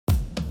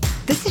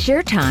This is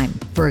your time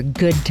for a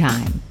good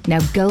time. Now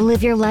go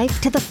live your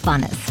life to the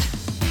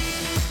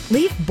funnest.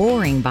 Leave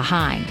boring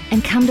behind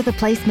and come to the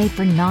place made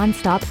for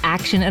nonstop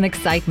action and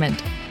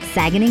excitement.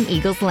 Saginaw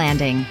Eagles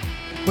Landing,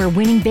 where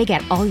winning big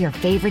at all your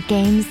favorite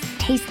games,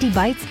 tasty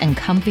bites, and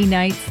comfy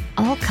nights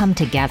all come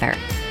together.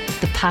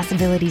 The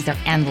possibilities are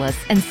endless,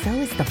 and so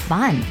is the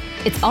fun.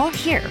 It's all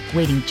here,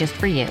 waiting just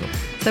for you.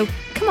 So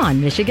come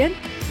on, Michigan,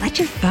 let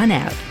your fun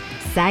out.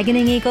 Saginaw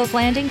Eagles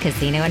Landing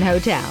Casino and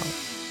Hotel.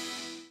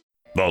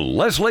 The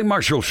Leslie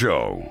Marshall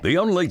Show, the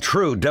only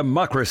true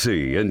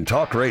democracy in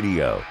talk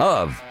radio.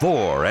 Of,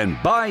 for,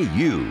 and by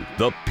you,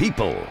 the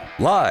people.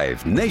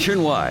 Live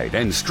nationwide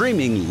and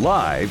streaming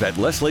live at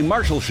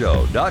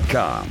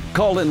lesliemarshallshow.com.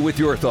 Call in with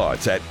your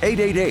thoughts at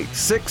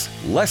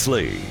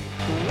 888-6-LESLIE.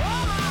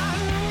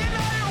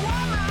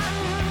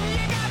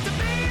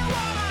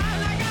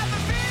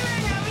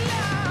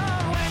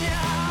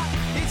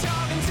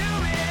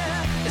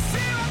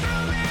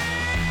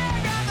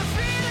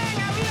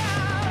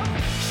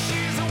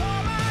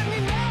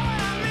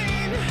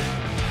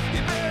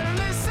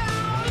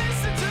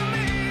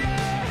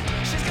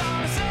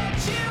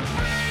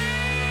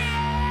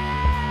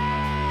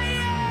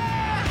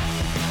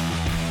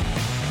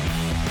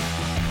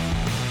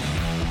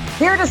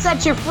 Here to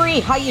set you free.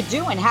 How you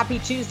doing? Happy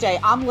Tuesday.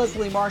 I'm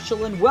Leslie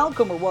Marshall, and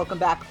welcome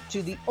back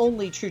to the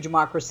only true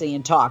democracy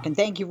in talk. And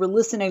thank you for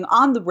listening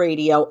on the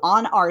radio,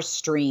 on our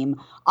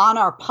stream, on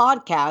our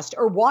podcast,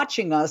 or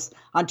watching us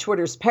on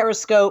Twitter's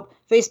Periscope,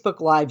 Facebook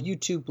Live,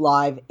 YouTube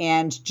Live.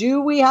 And do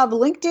we have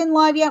LinkedIn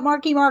Live yet,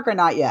 Marky Mark, or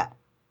not yet?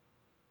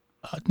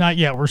 Not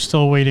yet. We're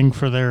still waiting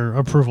for their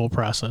approval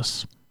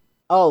process.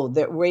 Oh,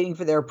 they're waiting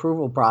for their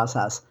approval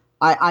process.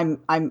 I'm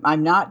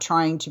not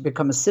trying to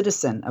become a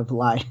citizen of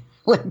Live.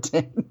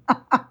 LinkedIn.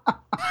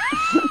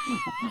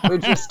 We're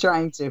just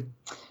trying to.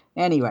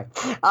 Anyway,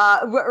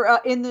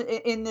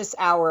 in this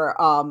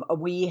hour,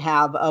 we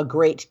have a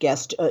great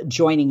guest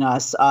joining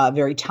us,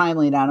 very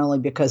timely, not only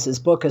because his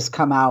book has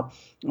come out,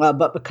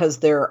 but because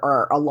there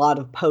are a lot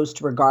of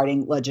posts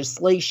regarding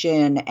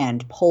legislation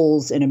and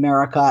polls in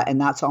America,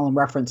 and that's all in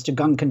reference to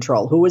gun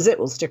control. Who is it?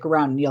 We'll stick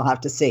around and you'll have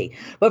to see.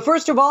 But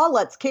first of all,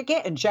 let's kick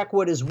it and check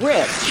what is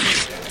ripped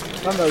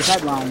from those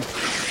headlines.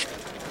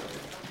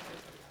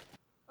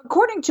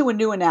 According to a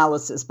new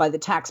analysis by the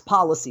Tax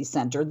Policy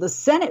Center, the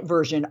Senate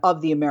version of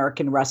the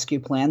American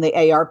Rescue Plan,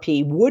 the ARP,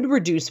 would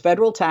reduce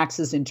federal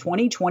taxes in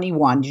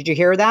 2021. Did you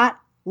hear that?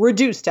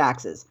 Reduce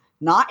taxes,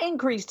 not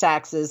increase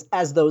taxes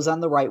as those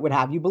on the right would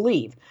have you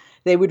believe.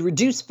 They would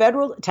reduce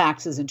federal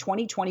taxes in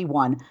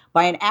 2021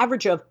 by an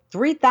average of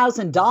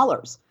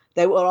 $3,000.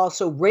 They would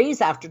also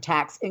raise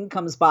after-tax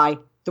incomes by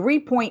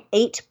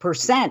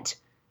 3.8%.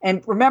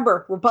 And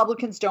remember,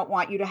 Republicans don't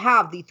want you to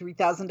have the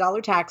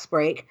 $3,000 tax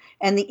break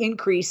and the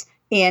increase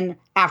in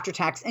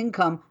after-tax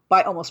income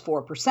by almost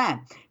 4%.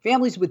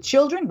 Families with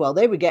children, well,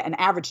 they would get an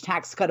average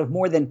tax cut of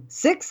more than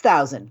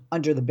 $6,000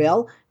 under the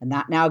bill, and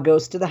that now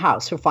goes to the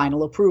House for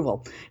final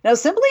approval. Now,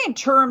 simply in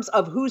terms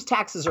of whose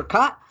taxes are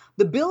cut,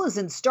 the bill is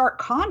in stark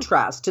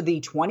contrast to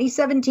the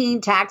 2017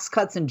 Tax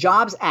Cuts and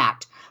Jobs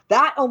Act.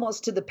 That,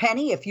 almost to the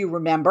penny, if you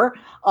remember,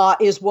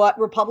 is what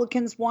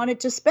Republicans wanted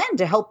to spend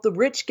to help the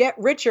rich get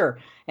richer.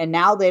 And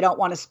now they don't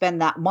want to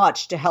spend that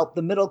much to help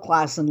the middle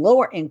class and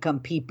lower income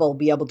people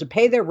be able to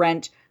pay their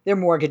rent, their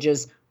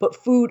mortgages, put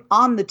food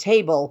on the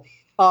table,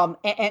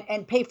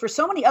 and pay for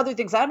so many other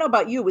things. I don't know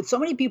about you, with so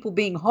many people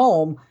being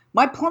home,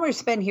 my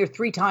plumber's been here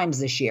 3 times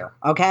this year,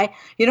 okay?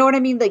 You know what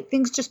I mean? Like,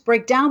 things just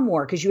break down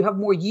more because you have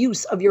more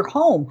use of your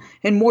home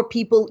and more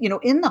people,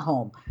 in the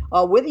home.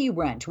 Whether you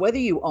rent, whether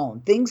you own,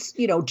 things,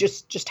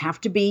 just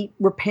have to be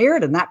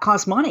repaired, and that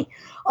costs money.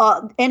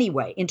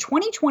 Anyway, in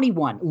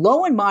 2021,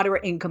 low and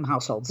moderate income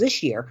households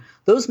this year,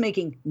 those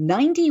making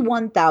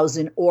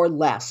 $91,000 or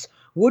less,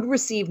 would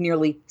receive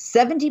nearly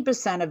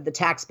 70% of the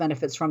tax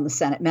benefits from the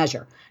Senate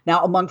measure.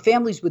 Now, among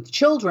families with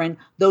children,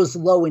 those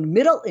low and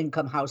middle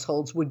income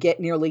households would get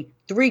nearly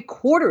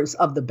 3/4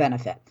 of the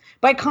benefit.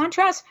 By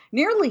contrast,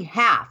 nearly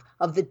half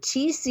of the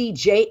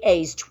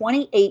TCJA's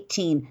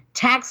 2018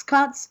 tax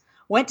cuts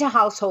went to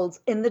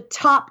households in the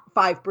top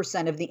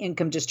 5% of the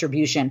income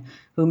distribution,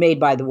 who made,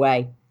 by the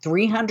way,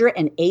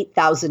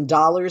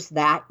 $308,000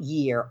 that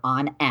year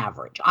on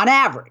average.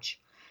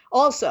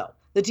 Also,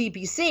 the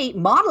TPC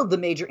modeled the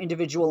major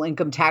individual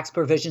income tax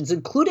provisions,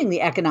 including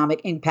the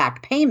economic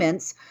impact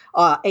payments,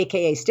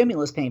 aka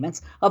stimulus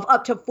payments, of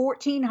up to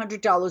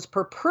 $1,400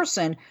 per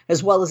person,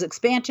 as well as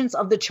expansions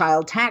of the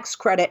child tax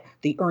credit,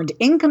 the earned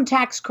income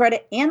tax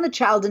credit, and the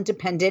child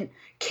independent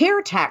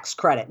care tax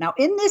credit. Now,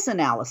 in this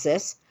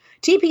analysis,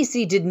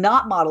 TPC did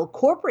not model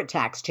corporate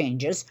tax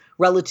changes,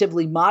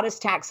 relatively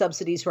modest tax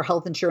subsidies for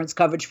health insurance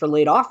coverage for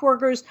laid-off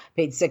workers,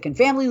 paid sick and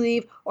family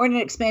leave, or an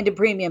expanded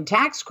premium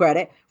tax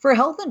credit for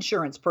health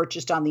insurance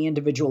purchased on the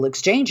individual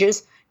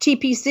exchanges.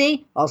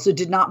 TPC also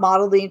did not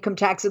model the income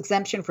tax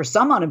exemption for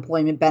some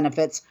unemployment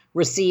benefits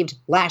received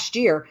last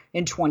year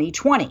in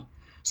 2020.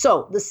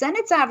 So the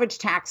Senate's average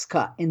tax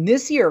cut in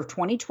this year of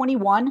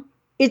 2021,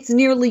 it's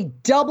nearly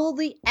double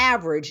the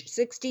average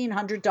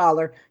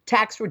 $1,600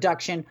 tax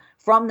reduction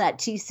from that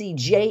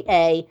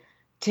TCJA,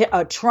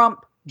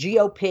 Trump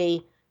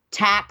GOP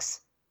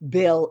tax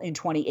bill in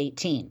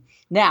 2018.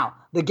 Now,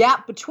 the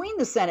gap between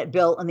the Senate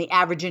bill and the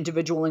average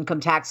individual income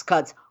tax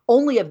cuts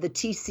only of the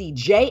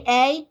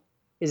TCJA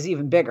is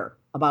even bigger,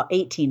 about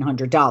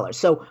 $1,800.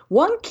 So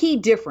one key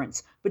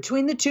difference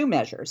between the two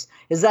measures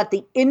is that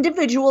the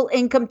individual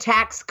income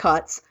tax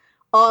cuts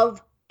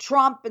of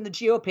Trump and the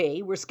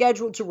GOP were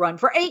scheduled to run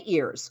for 8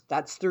 years.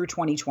 That's through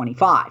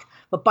 2025.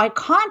 But by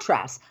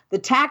contrast, the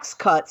tax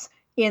cuts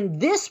in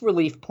this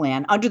relief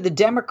plan under the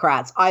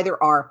Democrats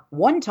either are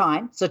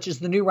one-time, such as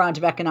the new round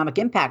of economic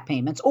impact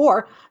payments,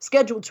 or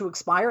scheduled to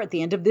expire at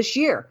the end of this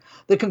year.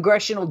 The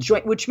congressional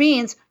joint, which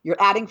means you're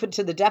adding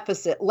to the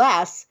deficit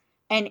less,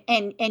 and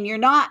you're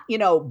not,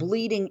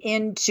 bleeding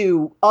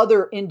into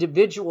other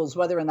individuals,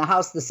 whether in the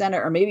House, the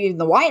Senate, or maybe even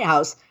the White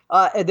House,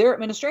 their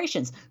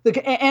administrations.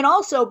 And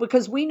also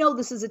because we know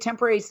this is a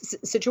temporary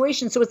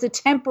situation, so it's a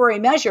temporary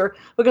measure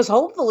because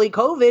hopefully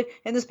COVID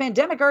and this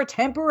pandemic are a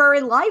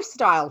temporary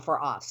lifestyle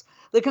for us.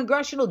 The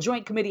Congressional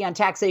Joint Committee on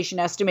Taxation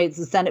estimates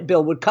the Senate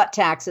bill would cut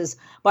taxes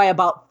by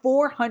about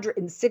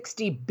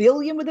 $460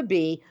 billion with a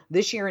B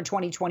this year in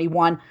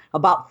 2021,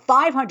 about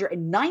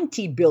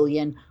 $590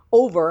 billion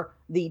over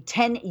the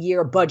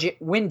 10-year budget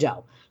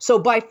window. So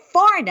by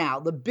far now,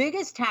 the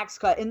biggest tax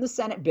cut in the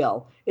Senate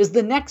bill is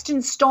the next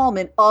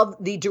installment of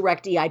the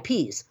direct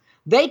EIPs.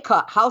 They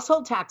cut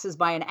household taxes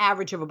by an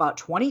average of about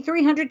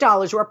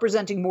 $2,300,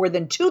 representing more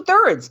than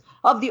 2/3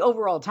 of the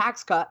overall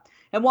tax cut.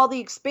 And while the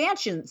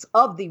expansions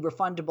of the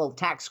refundable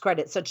tax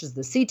credits, such as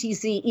the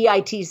CTC,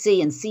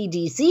 EITC, and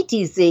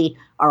CDCTC,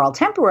 are all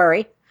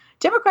temporary,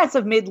 Democrats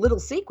have made little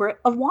secret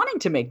of wanting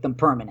to make them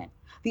permanent.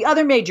 The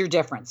other major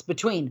difference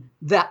between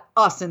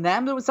us and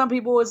them, what some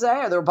people would say,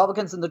 are the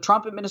Republicans and the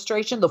Trump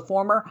administration, the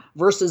former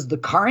versus the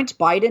current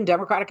Biden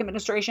Democratic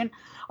administration,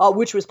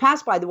 which was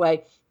passed, by the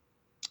way,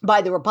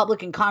 by the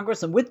Republican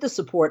Congress and with the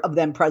support of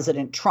then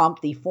President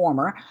Trump, the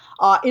former,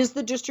 is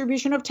the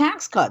distribution of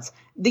tax cuts.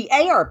 The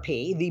ARP,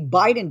 the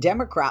Biden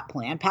Democrat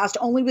plan, passed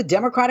only with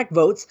Democratic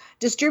votes,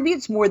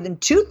 distributes more than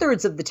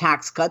 2/3 of the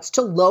tax cuts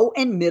to low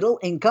and middle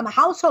income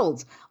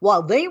households,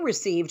 while they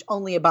received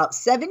only about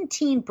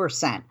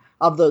 17%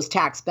 of those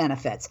tax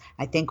benefits.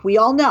 I think we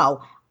all know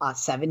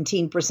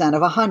 17%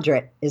 of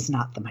 100 is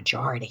not the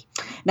majority.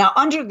 Now,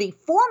 under the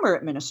former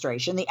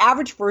administration, the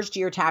average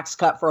first-year tax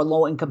cut for a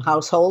low-income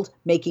household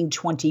making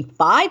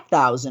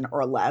 $25,000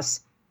 or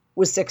less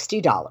was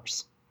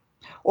 $60,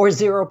 or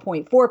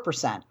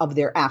 0.4% of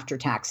their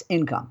after-tax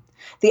income.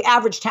 The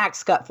average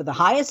tax cut for the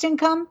highest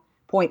income,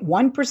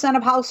 0.1%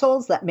 of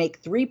households that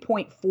make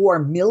 $3.4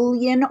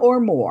 million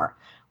or more,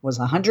 was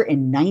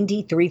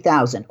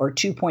 $193,000, or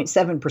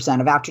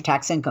 2.7% of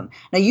after-tax income.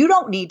 Now, you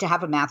don't need to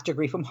have a math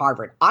degree from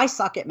Harvard. I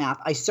suck at math.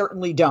 I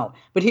certainly don't.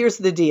 But here's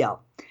the deal.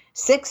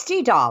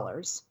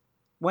 $60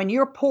 when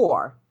you're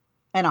poor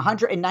and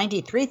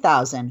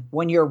 $193,000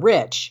 when you're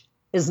rich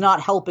is not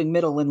helping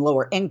middle and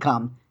lower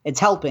income. It's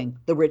helping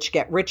the rich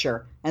get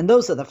richer. And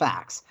those are the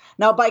facts.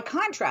 Now, by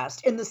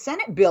contrast, in the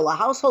Senate bill, a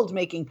household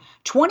making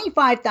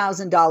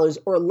 $25,000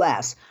 or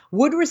less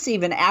would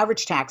receive an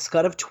average tax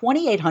cut of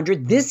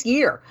 $2,800 this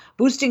year,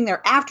 boosting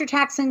their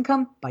after-tax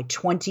income by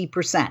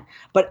 20%.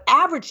 But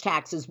average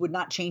taxes would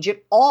not change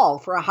at all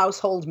for a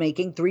household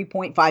making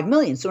 $3.5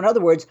 million. So in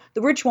other words,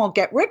 the rich won't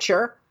get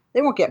richer.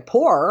 They won't get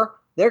poorer.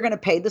 They're going to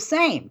pay the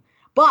same.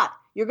 But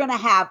you're going to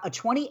have a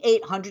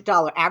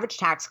 $2,800 average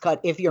tax cut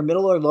if you're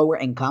middle or lower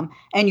income,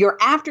 and your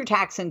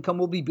after-tax income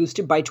will be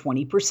boosted by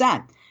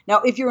 20%.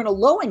 Now, if you're in a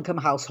low-income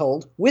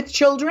household with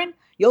children,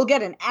 you'll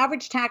get an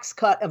average tax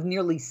cut of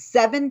nearly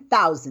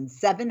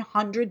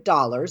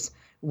 $7,700,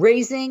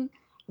 raising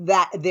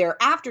their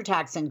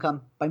after-tax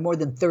income by more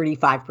than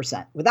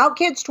 35%. Without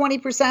kids,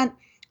 20%.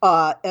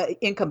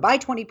 Income by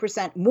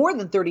 20%, more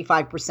than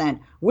 35%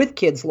 with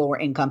kids lower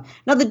income.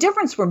 Now, the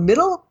difference for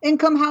middle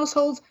income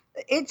households,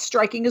 it's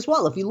striking as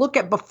well. If you look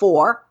at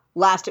before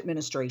last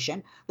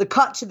administration, the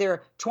cut to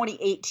their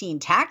 2018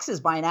 taxes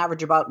by an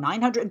average about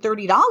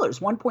 $930,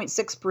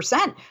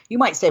 1.6%. You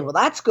might say, well,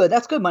 that's good.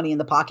 That's good money in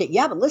the pocket.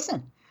 Yeah, but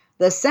listen,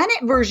 the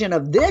Senate version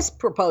of this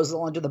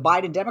proposal under the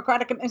Biden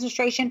Democratic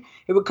administration,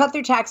 it would cut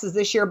their taxes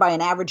this year by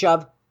an average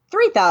of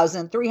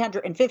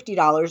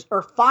 $3,350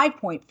 or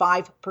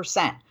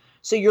 5.5%.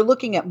 So you're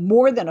looking at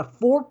more than a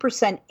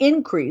 4%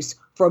 increase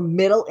for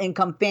middle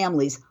income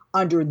families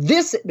under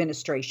this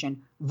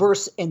administration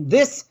versus in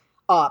this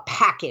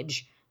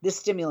package, this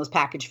stimulus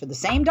package for the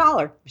same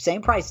dollar,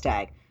 same price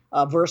tag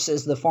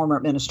versus the former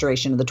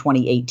administration of the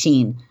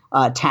 2018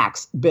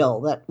 tax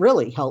bill that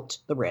really helped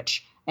the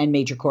rich and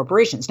major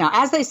corporations. Now,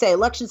 as they say,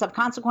 elections have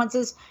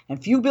consequences,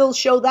 and few bills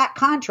show that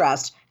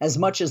contrast as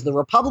much as the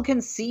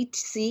Republicans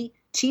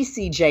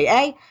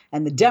TCJA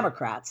and the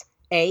Democrats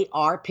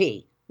ARP.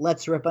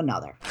 Let's rip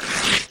another.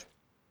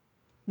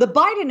 The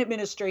Biden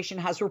administration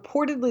has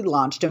reportedly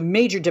launched a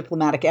major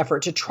diplomatic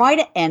effort to try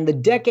to end the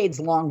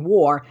decades-long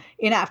war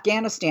in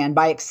Afghanistan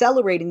by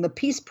accelerating the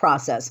peace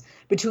process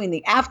between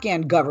the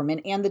Afghan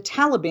government and the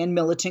Taliban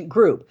militant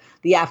group.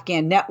 The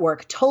Afghan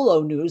network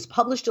Tolo News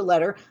published a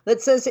letter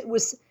that says it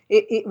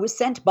It was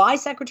sent by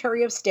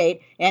Secretary of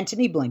State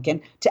Antony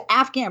Blinken to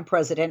Afghan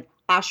President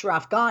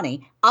Ashraf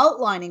Ghani,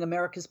 outlining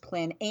America's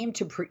plan aimed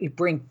to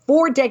bring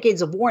 4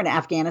 decades of war in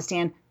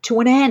Afghanistan to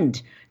an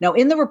end. Now,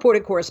 in the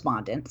reported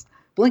correspondence,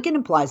 Blinken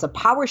implies a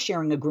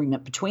power-sharing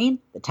agreement between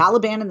the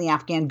Taliban and the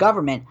Afghan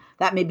government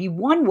that may be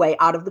one way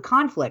out of the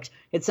conflict.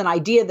 It's an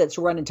idea that's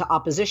run into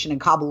opposition in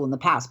Kabul in the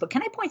past. But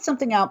can I point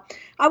something out?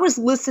 I was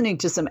listening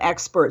to some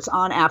experts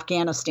on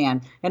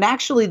Afghanistan, and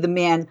actually the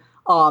man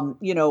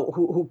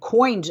who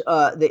coined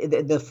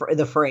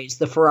the phrase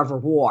 "the forever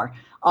war,"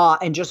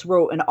 and just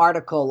wrote an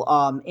article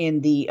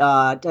in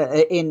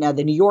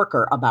the New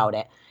Yorker about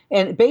it.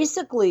 And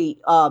basically,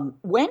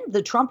 when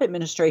the Trump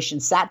administration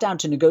sat down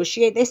to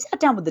negotiate, they sat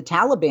down with the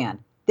Taliban.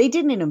 They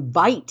didn't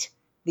invite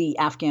the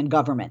Afghan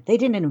government. They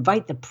didn't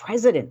invite the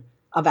president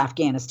of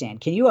Afghanistan.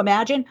 Can you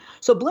imagine?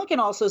 So Blinken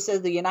also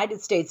says the United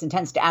States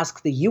intends to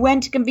ask the UN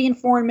to convene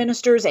foreign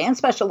ministers and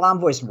special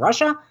envoys from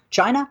Russia,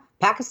 China,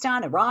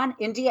 Pakistan, Iran,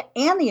 India,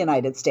 and the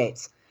United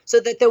States, so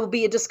that there will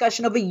be a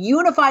discussion of a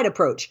unified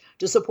approach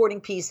to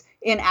supporting peace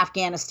in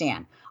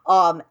Afghanistan.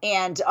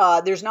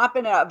 There's not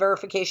been a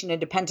verification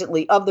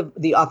independently of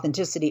the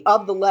authenticity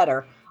of the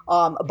letter.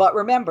 But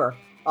remember,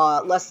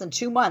 less than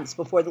 2 months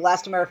before the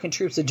last American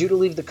troops are due to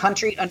leave the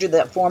country under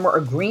that former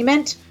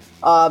agreement,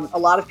 a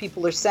lot of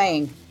people are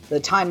saying the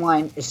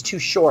timeline is too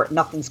short.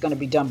 Nothing's going to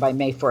be done by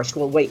May 1st.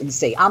 We'll wait and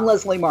see. I'm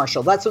Leslie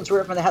Marshall. That's what's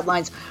ripped from the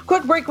headlines.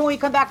 Quick break. When we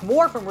come back,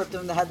 more from Ripped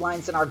from the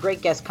Headlines and our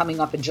great guest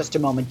coming up in just a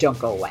moment. Don't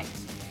go away.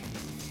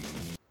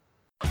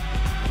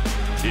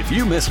 If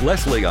you missed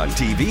Leslie on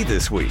TV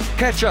this week,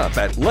 catch up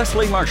at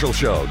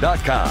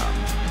lesliemarshallshow.com.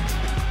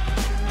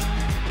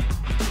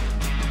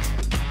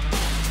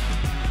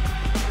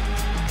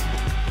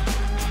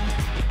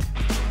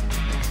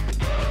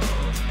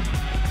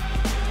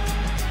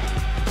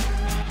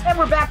 And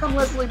we're back. I'm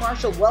Leslie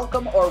Marshall.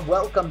 Welcome or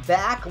welcome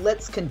back.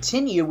 Let's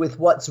continue with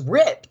what's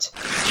ripped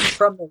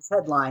from those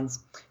headlines.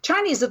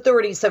 Chinese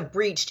authorities have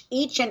breached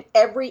each and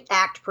every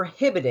act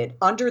prohibited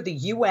under the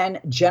UN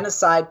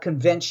Genocide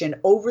Convention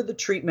over the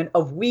treatment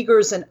of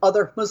Uyghurs and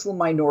other Muslim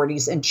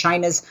minorities in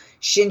China's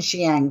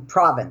Xinjiang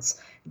province.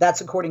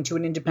 That's according to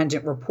an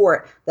independent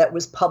report that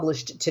was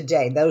published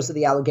today. Those are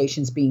the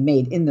allegations being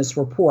made in this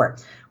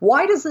report.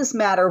 Why does this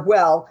matter?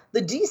 Well,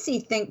 the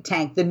DC think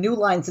tank, the New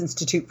Lines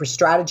Institute for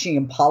Strategy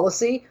and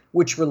Policy,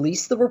 which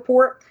released the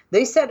report,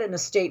 they said in a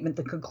statement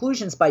the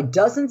conclusions by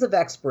dozens of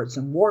experts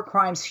in war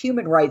crimes,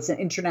 human rights, and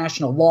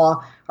international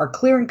law are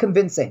clear and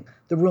convincing.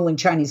 The ruling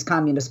Chinese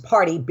Communist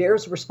Party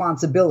bears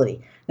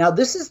responsibility. Now,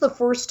 this is the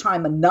first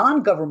time a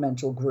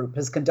non-governmental group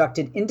has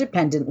conducted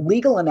independent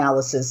legal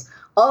analysis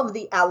of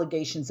the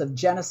allegations of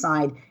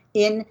genocide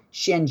in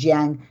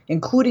Xinjiang,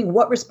 including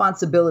what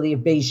responsibility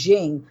of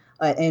Beijing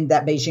and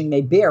that Beijing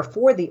may bear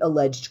for the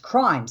alleged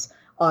crimes.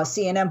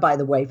 CNN, by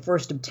the way,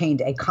 first obtained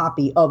a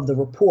copy of the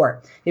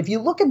report. If you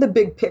look at the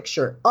big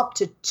picture, up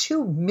to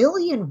 2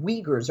 million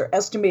Uyghurs are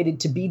estimated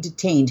to be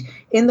detained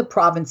in the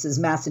province's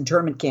mass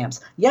internment camps.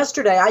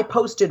 Yesterday, I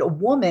posted a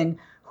woman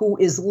who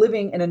is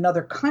living in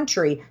another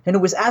country and who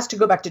was asked to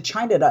go back to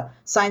China to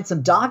sign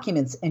some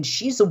documents. And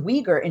she's a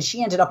Uyghur, and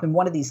she ended up in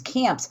one of these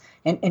camps.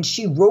 And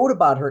she wrote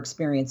about her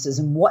experiences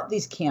and what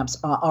these camps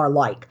are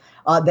like.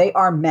 They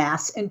are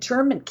mass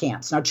internment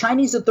camps. Now,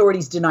 Chinese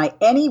authorities deny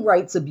any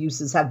rights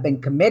abuses have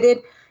been committed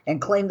and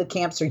claim the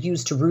camps are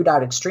used to root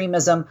out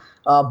extremism.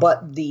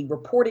 But the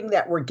reporting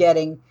that we're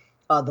getting,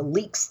 the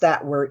leaks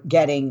that we're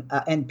getting,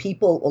 and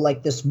people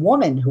like this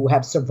woman who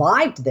have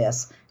survived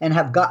this and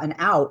have gotten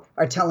out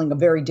are telling a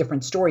very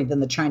different story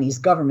than the Chinese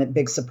government.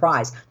 Big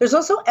surprise. There's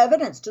also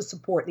evidence to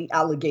support the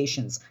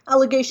allegations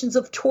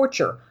of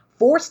torture,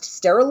 forced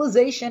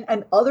sterilization,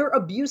 and other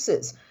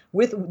abuses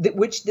with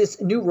which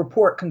this new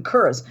report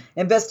concurs.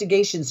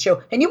 Investigations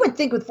show, and you would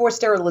think with forced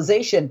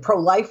sterilization,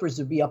 pro-lifers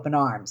would be up in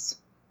arms.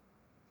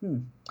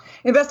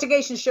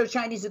 Investigations show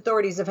Chinese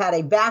authorities have had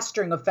a vast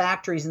string of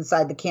factories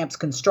inside the camps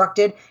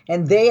constructed,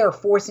 and they are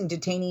forcing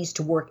detainees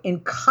to work in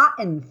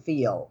cotton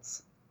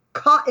fields.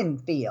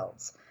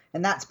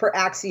 And that's per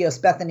Axios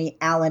Bethany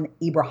Allen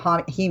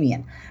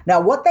Ibrahimian.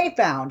 Now, what they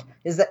found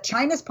is that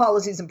China's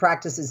policies and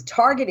practices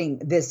targeting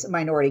this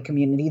minority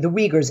community, the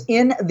Uyghurs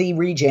in the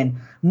region,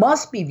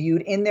 must be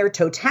viewed in their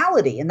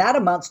totality. And that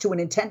amounts to an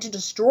intent to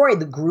destroy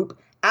the group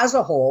as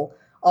a whole,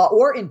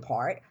 or in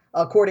part.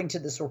 According to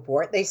this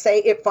report, they say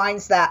it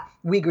finds that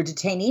Uyghur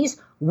detainees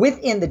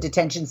within the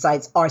detention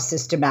sites are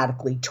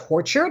systematically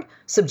tortured,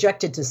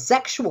 subjected to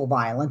sexual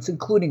violence,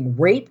 including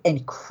rape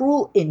and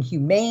cruel,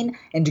 inhumane,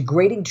 and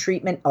degrading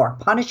treatment or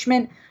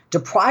punishment,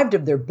 deprived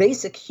of their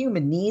basic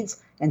human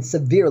needs, and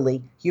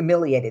severely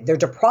humiliated. They're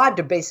deprived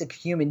of basic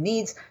human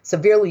needs,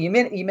 severely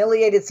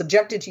humiliated,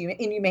 subjected to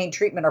inhumane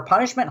treatment or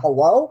punishment.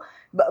 Hello?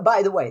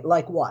 By the way,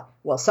 like what?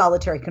 Well,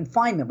 solitary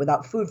confinement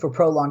without food for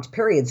prolonged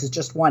periods is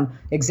just one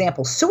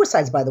example.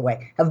 Suicides, by the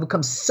way, have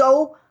become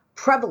so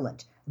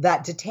prevalent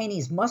that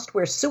detainees must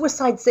wear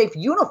suicide-safe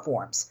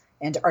uniforms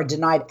and are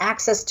denied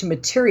access to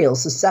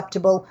materials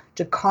susceptible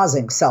to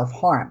causing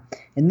self-harm.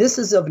 And this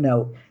is of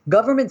note.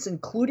 Governments,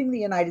 including the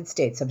United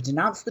States, have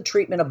denounced the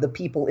treatment of the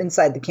people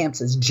inside the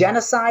camps as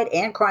genocide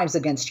and crimes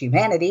against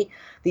humanity.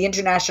 The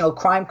International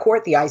Crime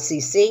Court, the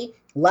ICC,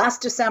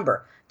 last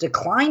December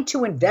declined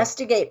to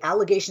investigate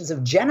allegations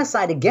of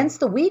genocide against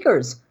the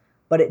Uyghurs,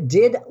 but it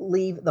did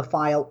leave the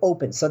file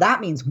open. So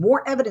that means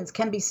more evidence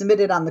can be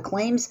submitted on the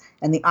claims,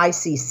 and the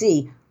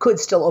ICC could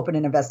still open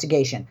an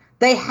investigation.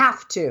 They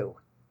have to.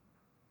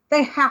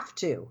 They have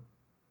to.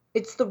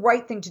 It's the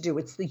right thing to do.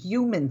 It's the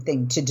human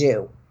thing to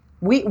do.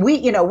 We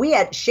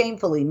had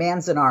shamefully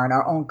manzanar in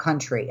our own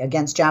country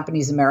against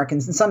Japanese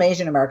Americans and some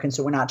Asian Americans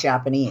who were not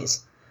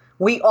Japanese.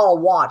 We all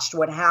watched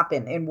what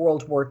happened in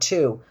World War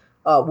II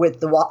with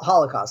the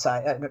Holocaust.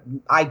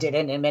 I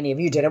didn't, and many of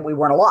you didn't. We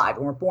weren't alive.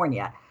 We weren't born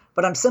yet.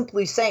 But I'm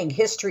simply saying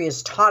history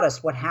has taught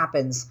us what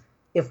happens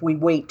if we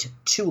wait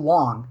too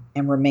long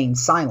and remain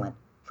silent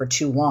for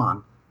too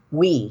long.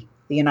 We,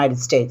 the United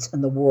States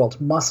and the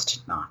world,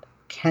 must not,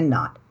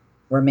 cannot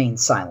remain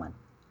silent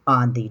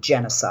on the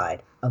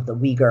genocide of the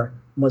Uyghur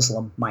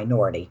Muslim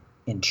minority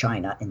in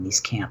China in these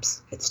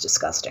camps. It's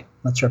disgusting.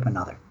 Let's rip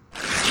another.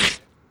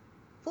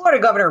 Florida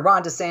Governor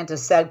Ron DeSantis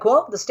said,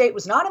 quote, the state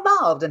was not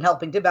involved in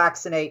helping to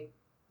vaccinate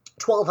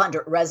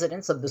 1,200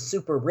 residents of the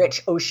super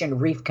rich Ocean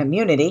Reef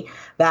community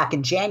back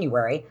in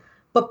January,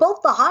 but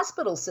both the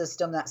hospital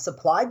system that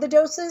supplied the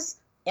doses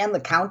and the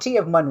county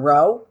of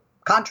Monroe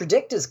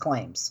contradict his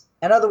claims.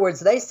 In other words,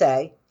 they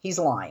say he's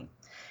lying.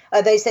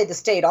 They say the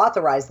state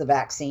authorized the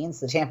vaccines.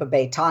 The Tampa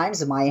Bay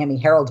Times and Miami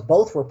Herald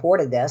both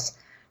reported this.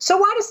 So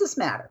why does this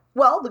matter?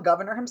 Well, the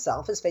governor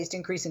himself has faced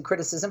increasing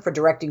criticism for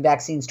directing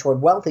vaccines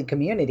toward wealthy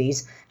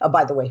communities,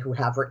 by the way, who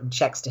have written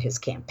checks to his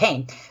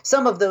campaign.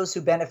 Some of those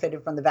who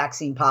benefited from the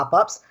vaccine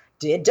pop-ups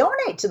did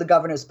donate to the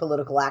governor's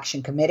political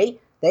action committee.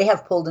 They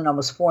have pulled in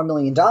almost $4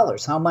 million.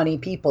 How many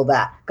people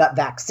that got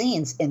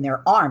vaccines in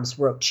their arms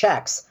wrote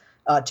checks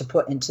to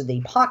put into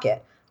the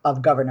pocket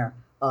of Governor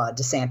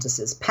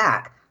DeSantis's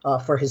PAC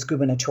for his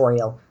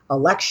gubernatorial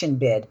election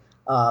bid?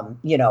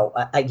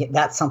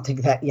 That's something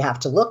that you have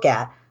to look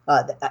at.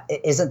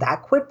 Isn't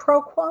that quid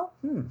pro quo?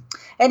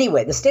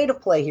 Anyway, the state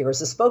of play here is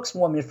a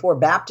spokeswoman for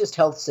Baptist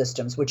Health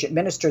Systems, which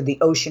administered the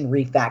Ocean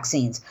Reef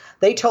vaccines.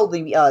 They told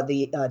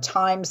the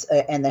Times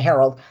and the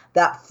Herald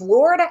that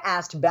Florida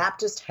asked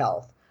Baptist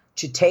Health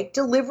to take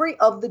delivery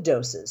of the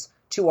doses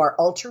to our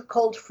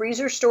ultra-cold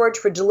freezer storage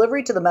for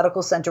delivery to the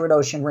medical center at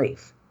Ocean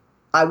Reef.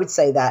 I would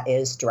say that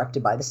is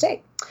directed by the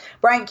state.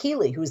 Brian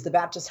Keeley, who is the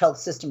Baptist Health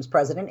Systems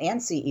president and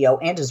CEO,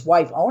 and his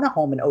wife own a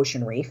home in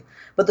Ocean Reef,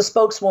 but the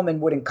spokeswoman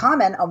wouldn't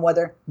comment on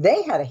whether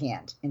they had a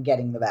hand in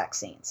getting the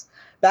vaccines.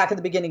 Back at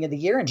the beginning of the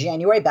year, in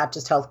January,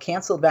 Baptist Health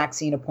canceled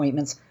vaccine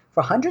appointments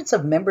for hundreds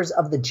of members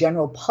of the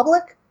general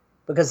public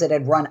because it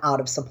had run out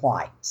of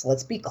supply. So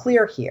let's be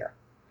clear here.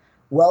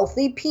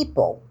 Wealthy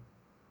people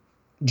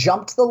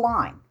jumped the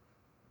line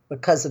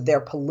because of their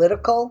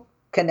political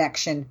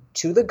connection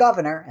to the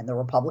governor and the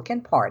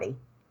Republican Party,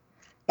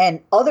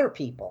 and other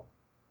people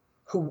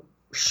who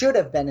should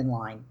have been in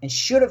line and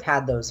should have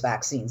had those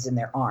vaccines in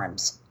their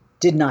arms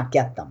did not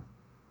get them.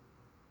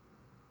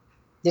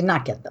 Did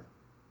not get them.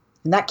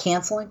 Isn't that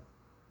canceling?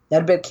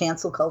 That a bit of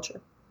cancel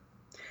culture?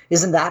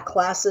 Isn't that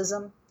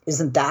classism?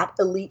 Isn't that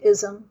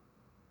elitism?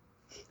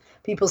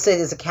 People say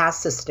there's a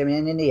caste system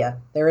in India.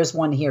 There is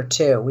one here,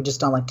 too. We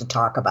just don't like to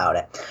talk about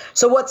it.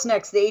 So what's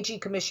next? The AG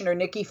Commissioner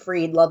Nikki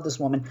Fried, love this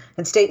woman,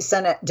 and State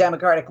Senate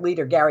Democratic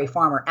leader Gary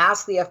Farmer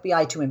asked the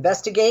FBI to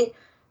investigate.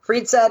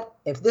 Fried said,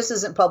 if this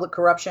isn't public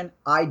corruption,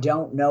 I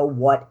don't know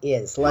what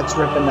is. Let's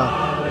rip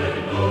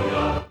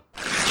another.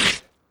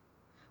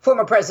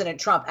 Former President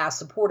Trump asked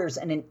supporters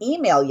in an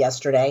email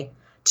yesterday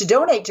to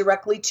donate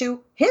directly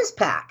to his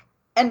PAC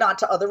and not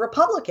to other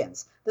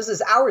Republicans. This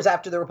is hours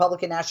after the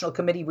Republican National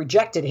Committee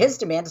rejected his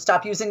demand to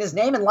stop using his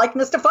name and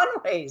likeness to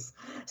fundraise.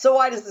 So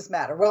why does this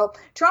matter? Well,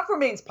 Trump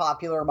remains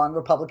popular among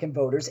Republican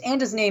voters, and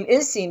his name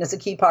is seen as a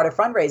key part of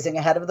fundraising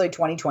ahead of the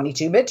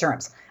 2022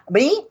 midterms.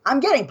 Me, I'm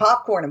getting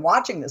popcorn and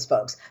watching this,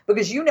 folks,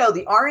 because you know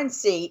the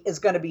RNC is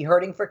going to be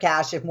hurting for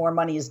cash if more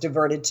money is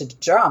diverted to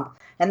Trump,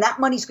 and that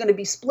money's going to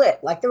be split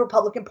like the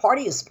Republican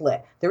Party is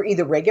split. They're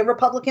either regular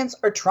Republicans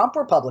or Trump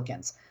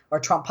Republicans. Or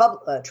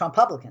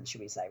Trump-publicans,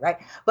 should we say, right?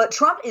 But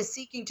Trump is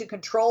seeking to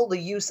control the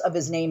use of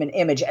his name and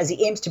image as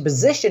he aims to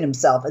position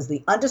himself as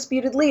the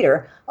undisputed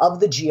leader of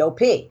the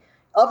GOP.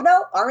 Of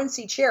note,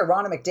 RNC Chair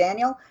Ronna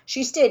McDaniel,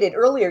 she stated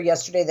earlier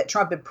yesterday that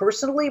Trump had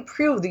personally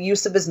approved the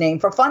use of his name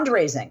for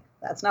fundraising.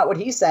 That's not what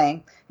he's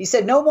saying. He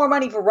said no more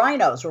money for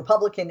rhinos,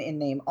 Republican in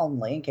name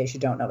only, in case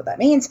you don't know what that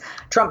means.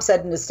 Trump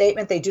said in his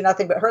statement, they do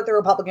nothing but hurt the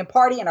Republican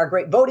Party and our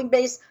great voting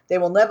base. They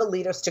will never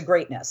lead us to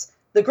greatness.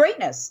 The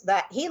greatness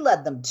that he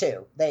led them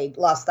to. They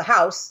lost the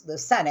House, the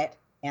Senate,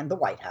 and the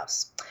White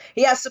House.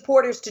 He asked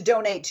supporters to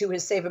donate to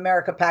his Save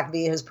America PAC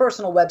via his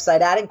personal website,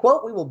 adding,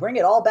 quote, we will bring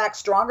it all back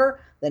stronger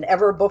than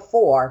ever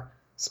before,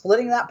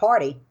 splitting that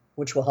party,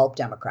 which will help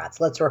Democrats.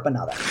 Let's rip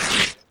another.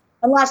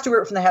 And last to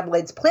it from the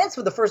headlines, plans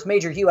for the first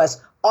major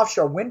U.S.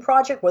 offshore wind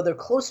project, well, they're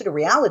closer to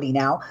reality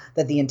now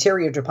that the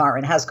Interior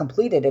Department has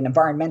completed an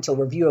environmental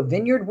review of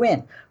Vineyard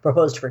Wind,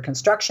 proposed for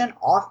construction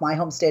off my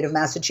home state of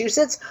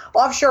Massachusetts.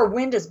 Offshore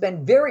wind has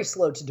been very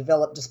slow to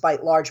develop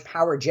despite large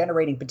power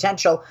generating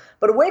potential,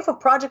 but a wave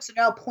of projects are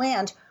now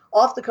planned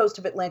off the coast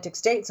of Atlantic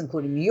states,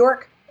 including New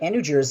York and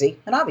New Jersey,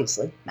 and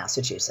obviously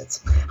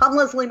Massachusetts. I'm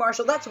Leslie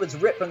Marshall. That's what's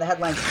ripped from the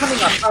headlines.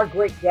 Coming up, our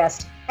great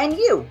guest, and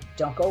you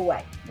don't go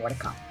away. More to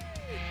come.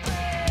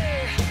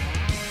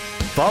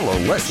 Follow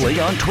Leslie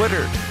on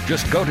Twitter.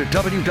 Just go to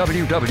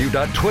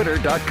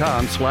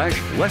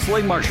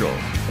www.twitter.com/Leslie Marshall,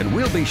 and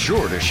we'll be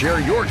sure to share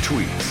your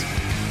tweets.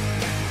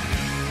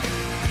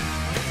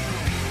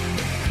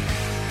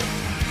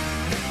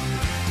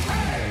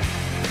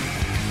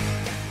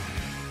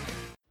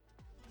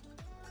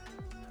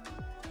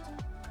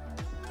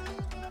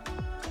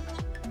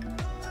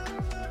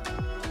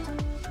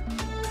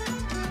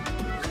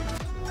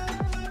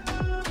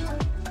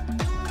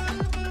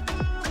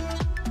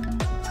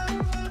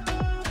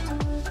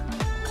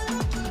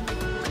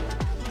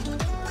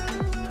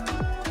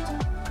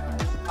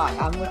 Hi,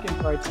 I'm looking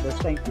forward to this.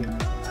 Thank you.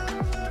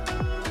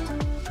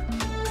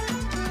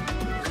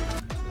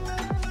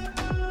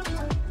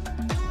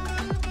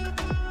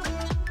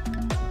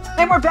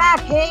 And we're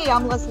back. Hey,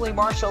 I'm Leslie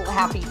Marshall.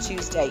 Happy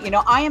Tuesday. You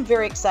know, I am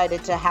very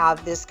excited to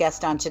have this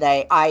guest on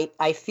today.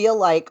 I feel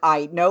like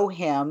I know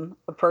him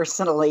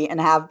personally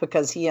and have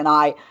because he and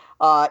I,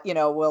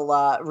 will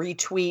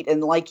retweet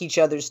and like each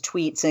other's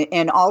tweets.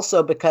 And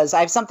also because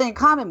I have something in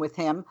common with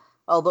him,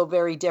 although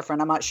very different.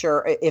 I'm not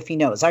sure if he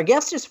knows. Our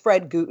guest is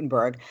Fred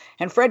Guttenberg,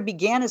 and Fred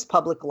began his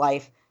public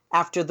life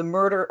after the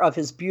murder of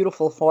his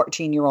beautiful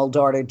 14-year-old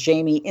daughter,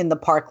 Jamie, in the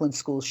Parkland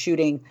school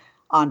shooting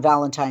on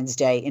Valentine's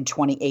Day in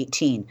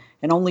 2018.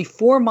 And only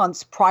 4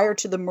 months prior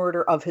to the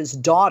murder of his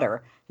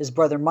daughter, his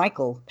brother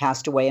Michael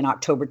passed away on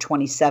October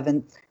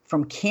 27th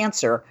from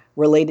cancer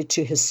related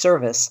to his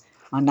service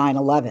on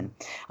 9/11.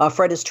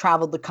 Fred has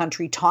traveled the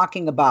country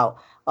talking about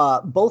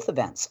both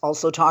events,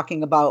 also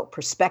talking about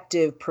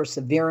perspective,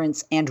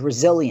 perseverance, and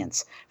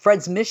resilience.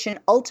 Fred's mission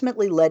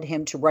ultimately led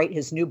him to write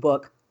his new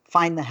book,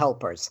 Find the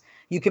Helpers.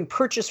 You can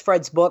purchase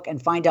Fred's book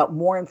and find out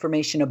more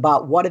information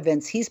about what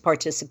events he's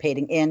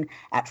participating in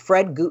at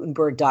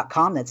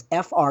fredguttenberg.com. That's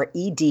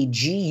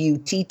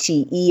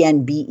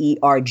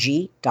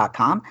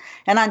FredGuttenberg.com.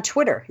 And on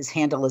Twitter, his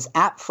handle is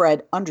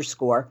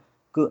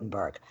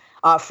 @Fred_Guttenberg.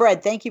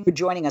 Fred, thank you for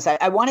joining us.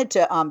 I wanted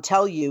to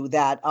tell you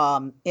that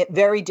it's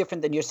very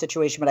different than your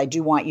situation, but I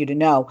do want you to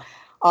know.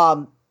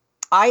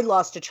 I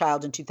lost a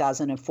child in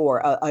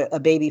 2004, a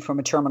baby from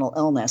a terminal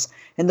illness.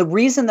 And the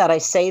reason that I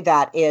say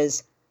that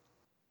is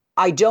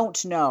I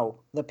don't know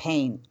the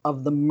pain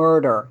of the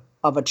murder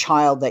of a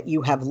child that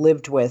you have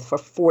lived with for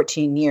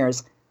 14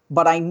 years,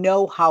 but I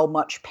know how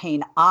much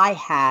pain I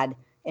had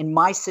in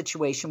my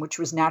situation, which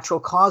was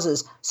natural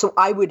causes. So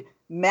I would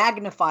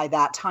magnify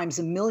that times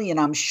a million,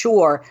 I'm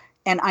sure.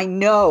 And I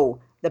know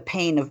the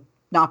pain of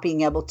not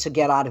being able to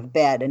get out of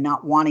bed and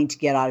not wanting to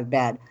get out of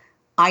bed.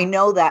 I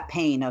know that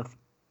pain of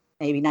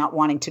maybe not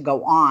wanting to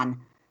go on.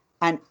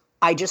 And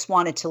I just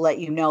wanted to let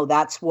you know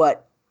that's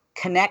what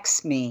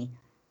connects me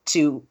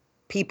to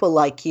people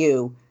like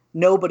you.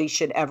 Nobody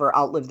should ever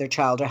outlive their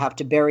child or have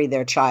to bury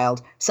their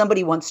child.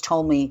 Somebody once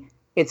told me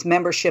it's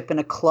membership in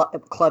a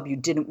club you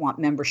didn't want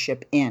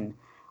membership in.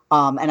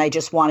 And I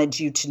just wanted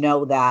you to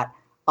know that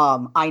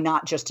I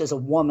not just as a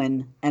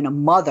woman and a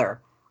mother,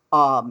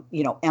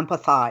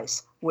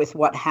 empathize with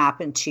what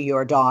happened to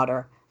your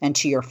daughter and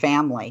to your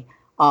family.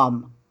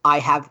 I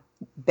have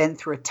been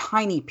through a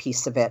tiny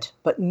piece of it,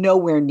 but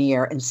nowhere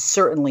near, and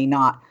certainly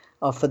not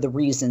for the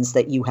reasons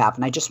that you have.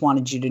 And I just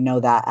wanted you to know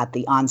that at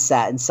the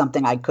onset, and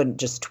something I couldn't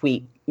just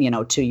tweet,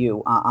 to you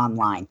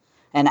online.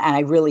 And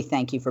I really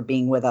thank you for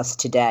being with us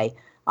today.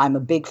 I'm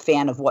a big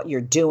fan of what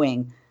you're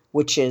doing,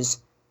 which is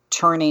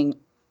turning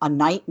a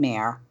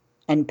nightmare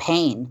and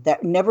pain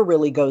that never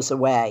really goes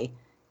away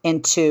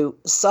into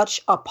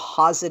such a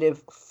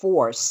positive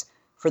force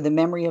for the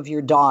memory of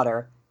your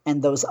daughter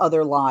and those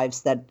other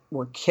lives that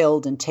were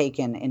killed and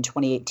taken in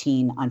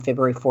 2018 on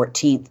February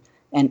 14th,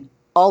 and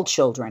all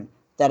children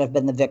that have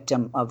been the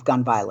victim of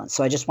gun violence.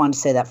 So I just want to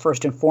say that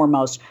first and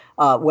foremost,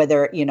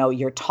 whether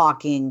you're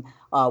talking,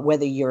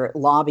 whether you're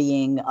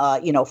lobbying,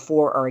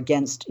 for or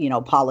against,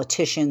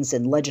 politicians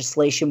and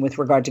legislation with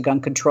regard to gun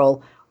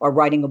control, or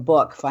writing a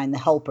book, Find the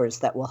Helpers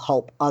that will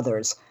help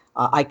others.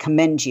 I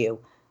commend you.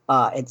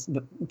 It's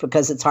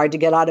because it's hard to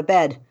get out of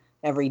bed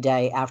every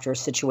day after a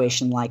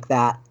situation like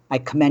that. I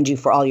commend you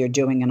for all you're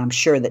doing, and I'm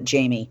sure that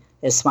Jamie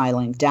is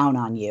smiling down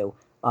on you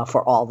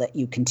for all that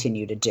you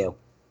continue to do.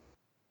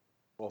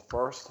 Well,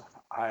 first,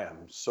 I am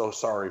so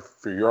sorry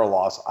for your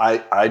loss.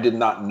 I did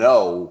not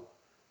know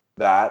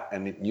that,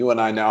 and you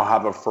and I now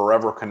have a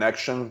forever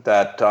connection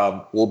that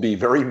will be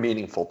very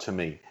meaningful to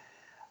me.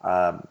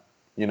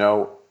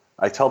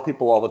 I tell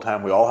people all the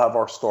time, we all have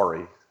our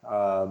story,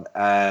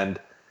 and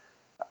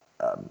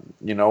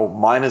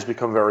mine has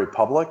become very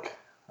public.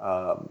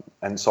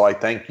 And so I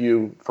thank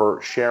you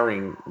for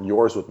sharing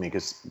yours with me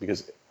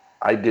because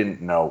I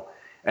didn't know.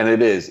 And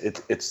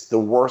it's the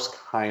worst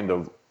kind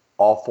of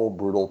awful,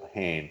 brutal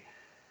pain.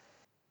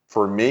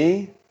 For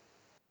me,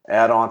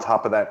 add on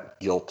top of that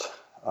guilt.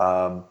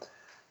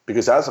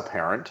 Because as a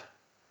parent,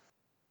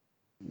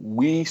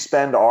 we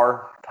spend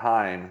our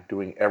time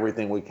doing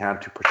everything we can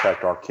to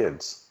protect our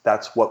kids.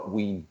 That's what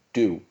we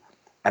do.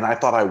 And I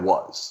thought I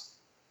was.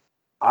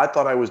 I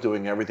thought I was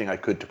doing everything I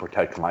could to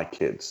protect my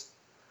kids.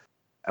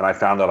 And I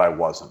found out I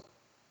wasn't.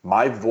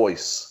 My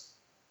voice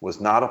was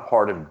not a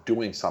part of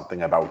doing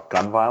something about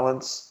gun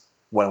violence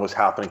when it was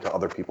happening to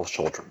other people's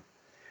children.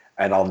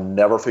 And I'll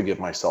never forgive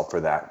myself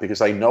for that,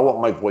 because I know what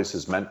my voice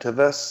has meant to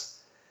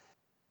this.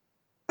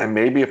 And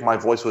maybe if my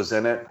voice was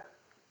in it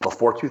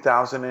before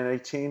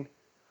 2018,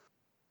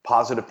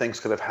 positive things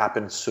could have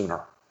happened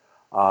sooner.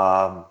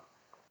 But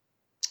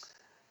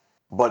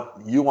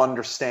you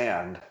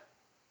understand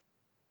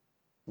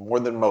more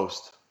than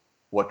most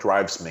what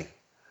drives me.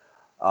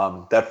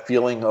 That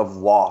feeling of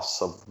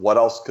loss, of what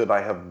else could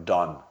I have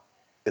done?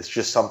 It's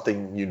just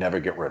something you never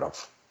get rid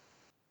of.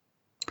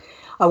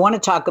 I want to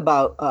talk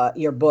about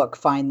your book,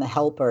 Find the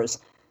Helpers,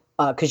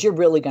 because you're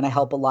really going to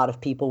help a lot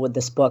of people with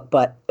this book.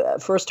 But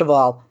first of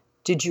all,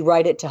 did you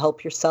write it to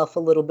help yourself a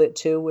little bit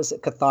too? Was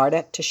it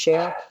cathartic to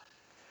share?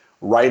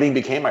 Writing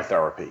became my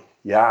therapy.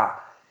 Yeah.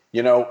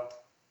 You know,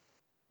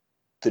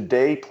 the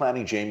day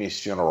planning Jamie's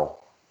funeral,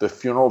 the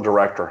funeral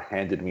director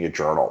handed me a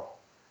journal.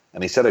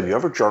 And he said, "Have you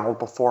ever journaled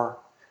before?"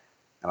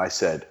 And I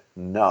said,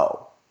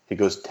 "No." He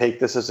goes, "Take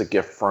this as a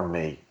gift from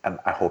me, and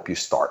I hope you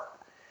start."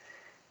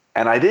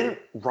 And I didn't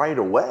right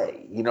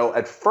away. You know,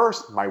 at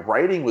first, my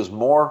writing was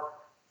more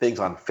things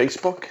on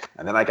Facebook,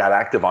 and then I got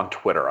active on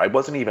Twitter. I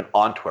wasn't even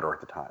on Twitter at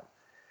the time.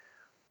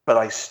 But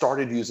I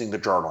started using the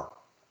journal.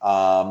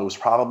 It was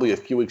probably a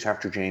few weeks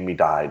after Jamie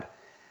died.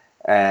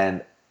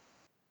 And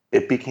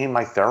it became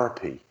my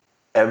therapy.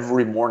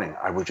 Every morning,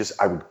 I would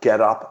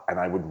get up and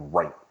I would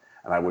write.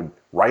 And I would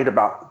write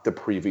about the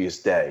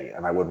previous day.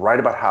 And I would write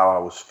about how I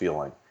was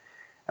feeling.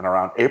 And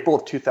around April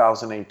of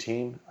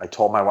 2018, I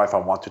told my wife I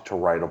wanted to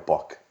write a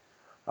book.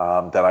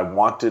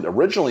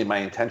 Originally my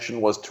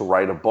intention was to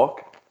write a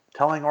book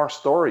telling our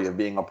story of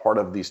being a part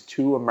of these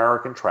two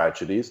American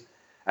tragedies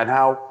and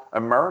how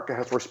America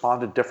has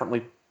responded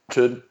differently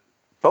to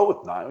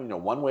both.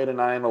 One way to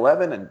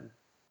 9/11 and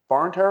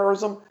foreign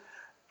terrorism,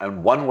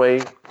 and one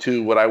way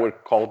to what I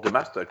would call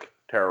domestic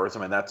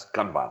terrorism, and that's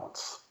gun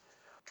violence.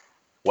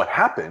 What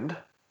happened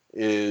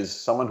is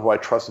someone who I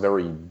trust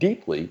very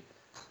deeply,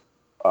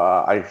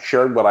 I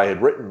shared what I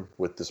had written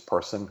with this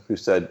person who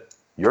said,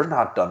 "You're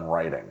not done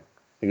writing."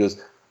 He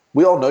goes,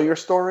 "We all know your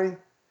story,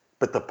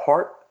 but the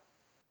part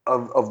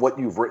of what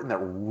you've written that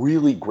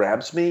really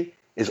grabs me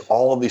is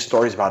all of these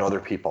stories about other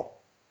people.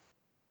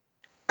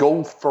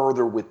 Go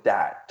further with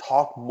that.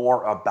 Talk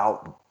more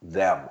about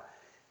them."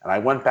 And I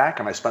went back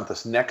and I spent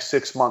this next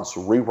 6 months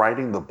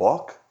rewriting the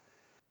book.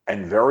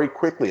 And very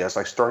quickly, as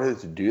I started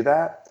to do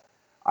that,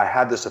 I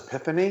had this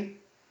epiphany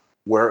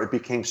where it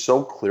became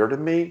so clear to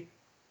me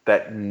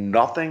that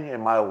nothing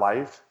in my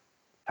life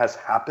has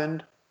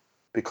happened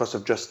because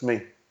of just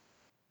me.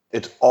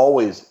 It's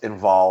always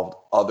involved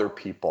other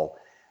people.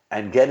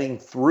 And getting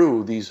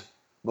through these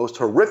most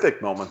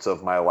horrific moments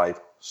of my life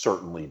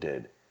certainly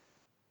did.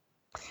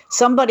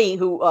 Somebody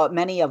who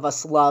many of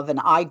us love, and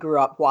I grew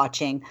up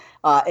watching,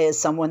 is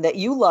someone that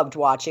you loved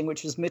watching,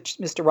 which was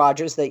Mr.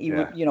 Rogers, that you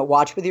would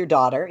watch with your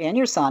daughter and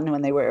your son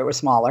when they were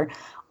smaller.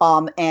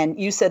 And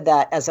you said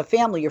that as a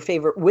family, your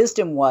favorite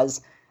wisdom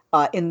was,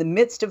 in the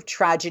midst of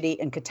tragedy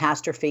and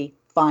catastrophe,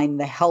 find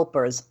the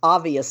helpers.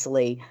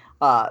 Obviously,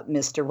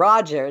 Mr.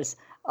 Rogers,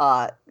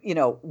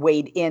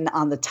 weighed in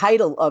on the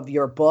title of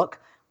your book.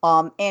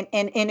 And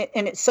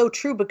it's so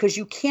true, because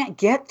you can't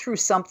get through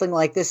something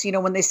like this.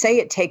 When they say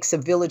it takes a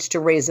village to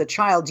raise a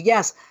child,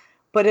 yes,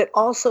 but it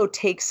also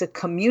takes a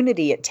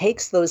community. It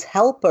takes those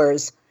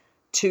helpers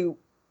to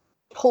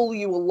pull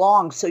you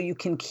along so you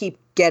can keep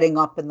getting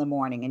up in the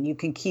morning and you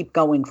can keep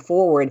going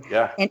forward.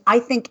 Yeah. And I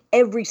think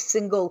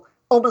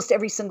almost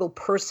every single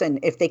person,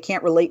 if they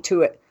can't relate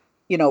to it,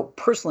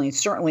 personally,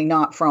 certainly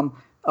not from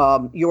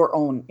your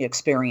own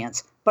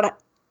experience, but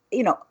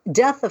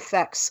death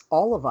affects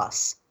all of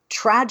us.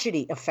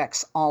 Tragedy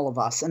affects all of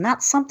us. And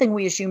that's something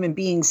we as human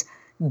beings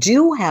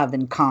do have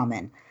in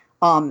common.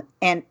 And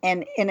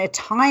in a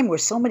time where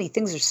so many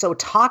things are so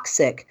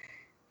toxic,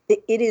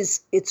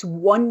 it's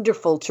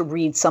wonderful to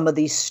read some of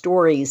these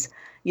stories,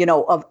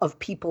 of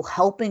people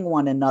helping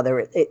one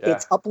another.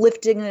 It's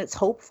uplifting and it's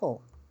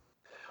hopeful.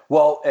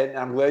 Well, and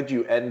I'm glad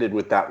you ended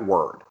with that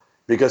word,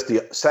 because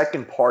the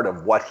second part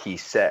of what he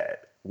said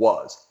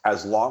was,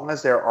 as long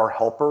as there are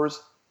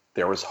helpers,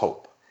 there is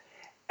hope.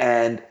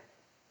 And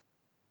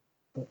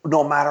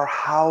no matter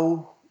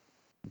how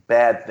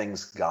bad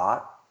things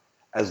got,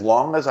 as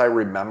long as I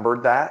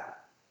remembered that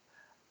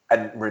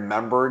and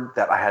remembered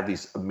that I had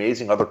these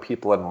amazing other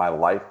people in my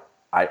life,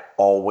 I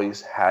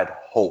always had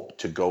hope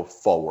to go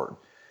forward.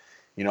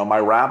 My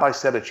rabbi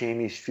said at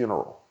Jamie's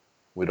funeral,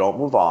 we don't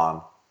move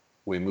on,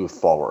 we move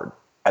forward.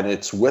 And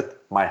it's with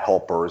my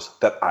helpers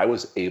that I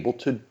was able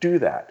to do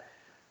that.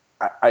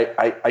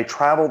 I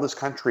travel this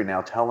country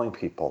now telling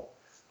people,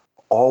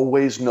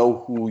 always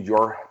know who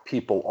your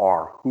people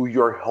are, who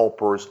your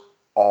helpers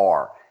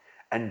are,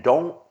 and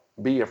don't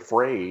be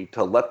afraid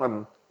to let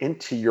them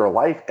into your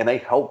life in a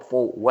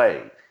helpful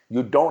way.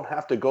 You don't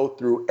have to go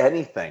through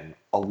anything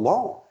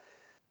alone,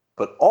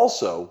 but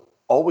also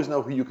always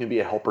know who you can be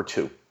a helper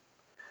to,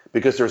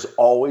 because there's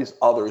always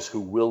others who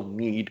will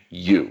need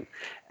you.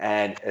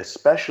 And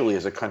especially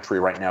as a country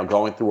right now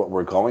going through what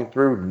we're going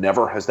through,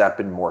 never has that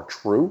been more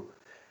true.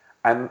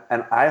 And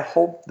I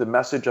hope the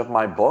message of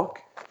my book,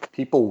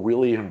 people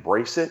really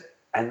embrace it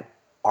and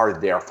are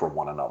there for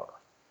one another.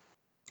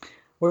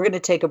 We're going to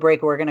take a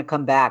break. We're going to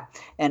come back.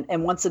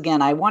 And once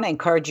again, I want to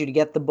encourage you to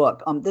get the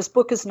book. This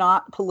book is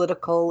not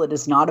political. It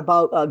is not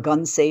about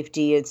gun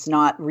safety. It's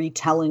not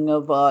retelling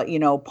of,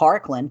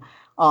 Parkland.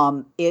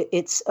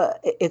 It's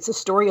a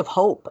story of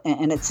hope,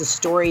 and it's a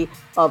story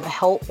of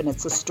help, and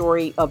it's a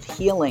story of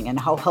healing and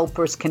how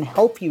helpers can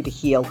help you to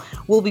heal.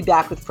 We'll be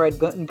back with Fred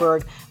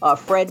Guttenberg.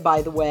 Fred,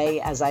 by the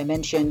way, as I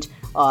mentioned,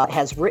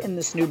 has written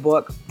this new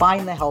book,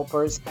 Find the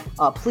Helpers.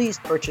 Please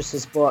purchase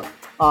his book.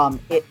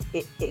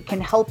 It can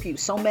help you.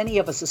 So many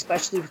of us,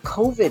 especially with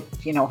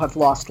COVID, have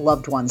lost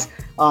loved ones.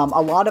 A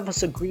lot of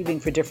us are grieving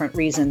for different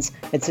reasons.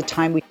 It's a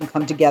time we can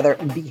come together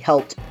and be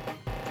helped.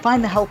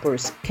 Find the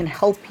Helpers can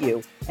help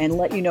you and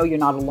let you know you're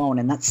not alone.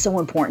 And that's so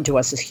important to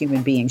us as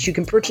human beings. You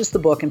can purchase the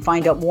book and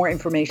find out more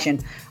information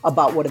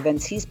about what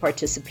events he's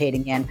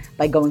participating in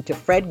by going to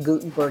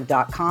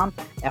fredguttenberg.com,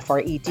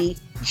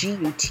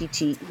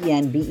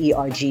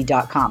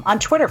 FredGuttenberg.com. On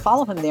Twitter,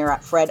 follow him there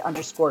at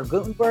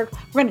Fred_Guttenberg.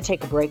 We're going to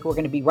take a break. We're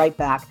going to be right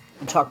back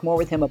and talk more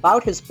with him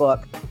about his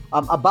book,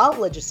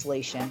 about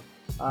legislation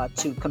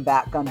to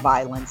combat gun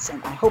violence.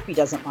 And I hope he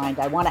doesn't mind.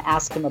 I want to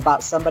ask him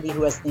about somebody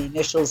who has the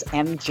initials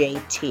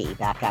MJT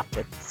back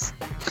after this.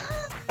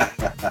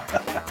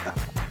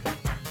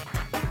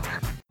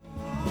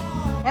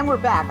 And we're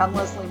back. I'm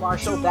Leslie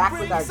Marshall, back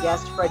with our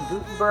guest, Fred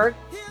Guttenberg.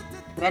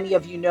 Many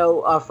of you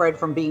know Fred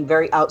from being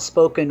very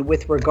outspoken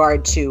with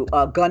regard to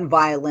gun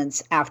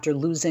violence after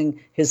losing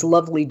his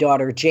lovely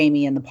daughter,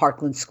 Jamie, in the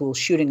Parkland school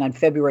shooting on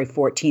February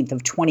 14th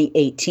of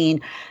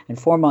 2018. And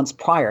 4 months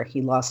prior,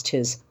 he lost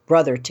his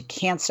brother to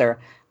cancer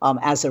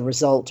as a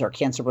result, or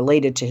cancer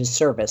related to his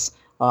service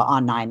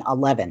on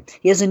 9/11.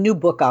 He has a new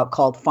book out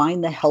called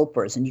Find the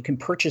Helpers, and you can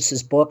purchase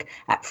his book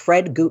at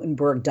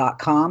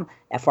fredguttenberg.com,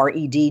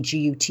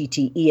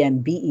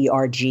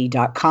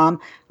 FredGuttenberg.com.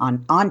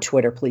 On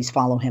Twitter, please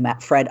follow him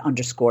at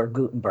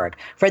Fred_Guttenberg.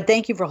 Fred,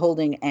 thank you for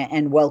holding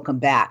and welcome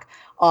back.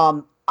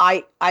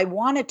 I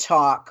want to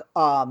talk.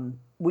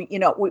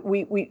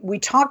 We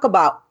talk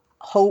about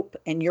hope,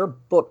 and your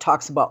book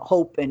talks about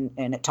hope, and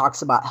it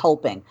talks about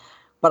helping.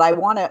 But I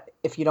want to,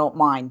 if you don't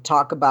mind,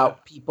 talk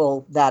about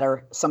people that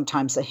are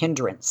sometimes a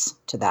hindrance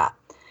to that.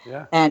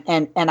 Yeah.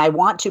 And I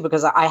want to,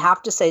 because I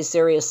have to say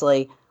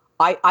seriously,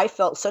 I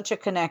felt such a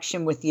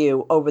connection with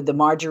you over the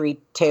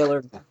Marjorie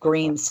Taylor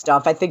Greene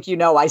stuff. I think,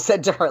 I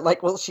said to her,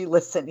 will she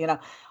listen?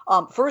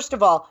 First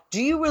of all, do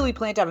you really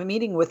plan to have a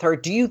meeting with her?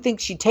 Do you think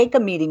she'd take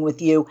a meeting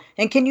with you?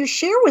 And can you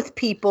share with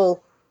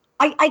people?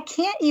 I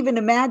can't even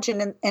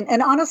imagine.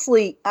 And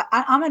honestly,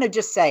 I'm going to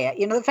just say it.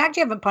 The fact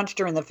you haven't punched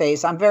her in the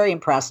face, I'm very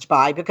impressed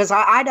by, because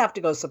I'd have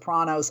to go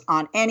Sopranos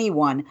on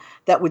anyone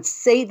that would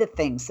say the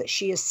things that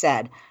she has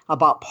said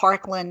about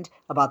Parkland,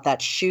 about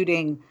that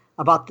shooting,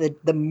 about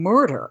the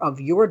murder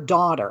of your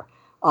daughter,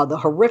 the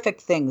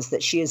horrific things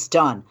that she has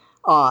done,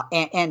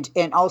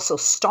 and also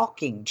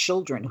stalking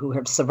children who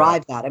have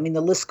survived that. I mean,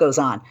 the list goes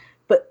on.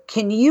 But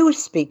can you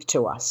speak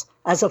to us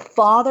as a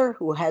father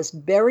who has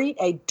buried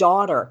a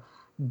daughter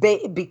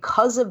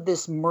because of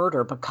this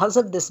murder, because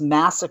of this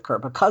massacre,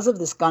 because of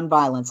this gun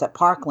violence at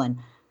Parkland?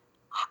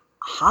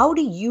 How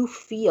do you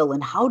feel,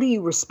 and how do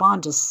you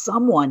respond to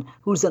someone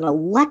who's an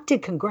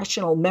elected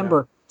congressional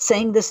member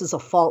saying this is a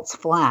false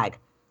flag?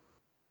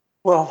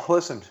 Well,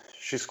 listen,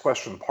 she's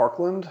questioned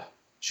Parkland.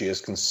 She has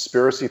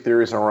conspiracy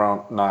theories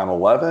around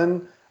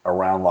 9/11,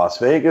 around Las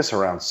Vegas,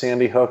 around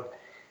Sandy Hook.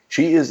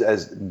 She is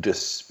as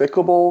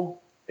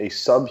despicable a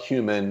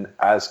subhuman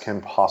as can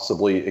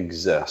possibly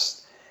exist.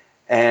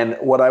 And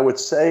what I would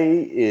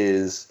say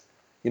is,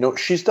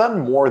 she's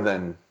done more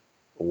than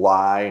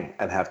lie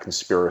and have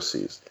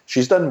conspiracies.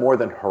 She's done more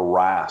than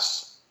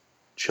harass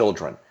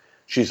children.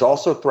 She's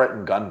also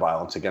threatened gun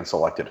violence against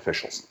elected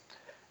officials.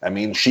 I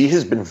mean, she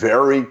has been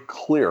very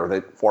clear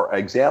that, for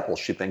example,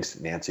 she thinks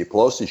Nancy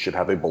Pelosi should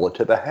have a bullet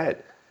to the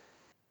head.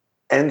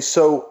 And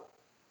so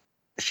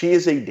she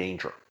is a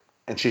danger,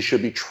 and she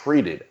should be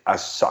treated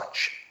as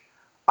such.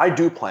 I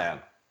do plan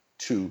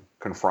to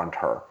confront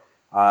her.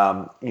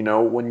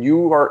 When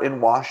you are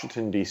in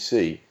Washington,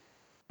 D.C.,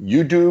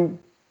 you do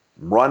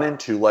run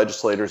into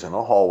legislators in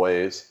the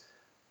hallways,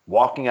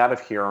 walking out of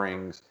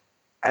hearings,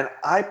 and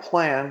I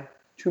plan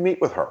to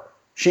meet with her.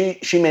 She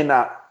may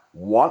not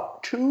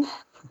want to,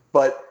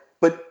 but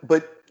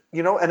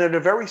and in a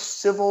very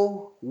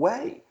civil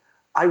way.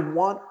 I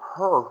want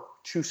her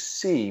to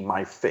see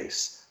my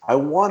face. I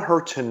want her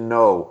to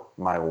know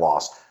my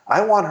loss.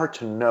 I want her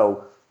to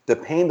know the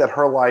pain that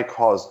her lie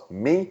caused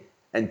me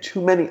and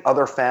too many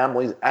other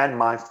families and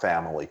my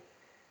family.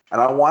 And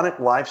I want it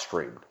live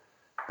streamed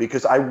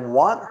because I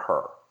want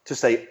her to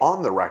say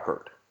on the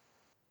record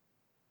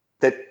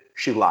that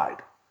she lied.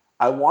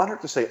 I want her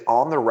to say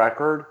on the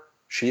record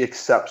she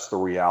accepts the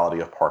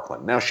reality of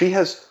Parkland. Now, she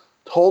has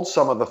told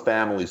some of the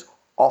families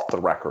off the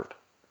record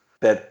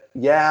that,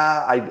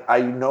 yeah,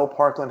 I know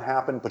Parkland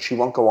happened, but she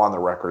won't go on the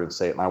record and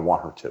say it, and I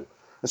want her to.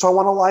 And so I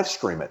want to live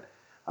stream it.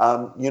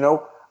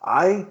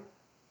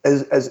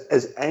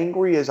 As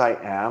angry as I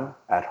am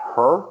at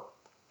her,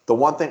 the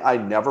one thing I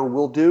never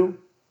will do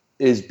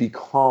is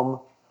become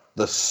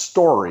the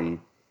story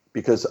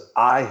because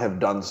I have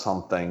done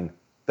something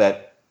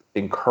that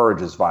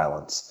encourages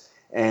violence.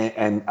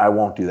 And I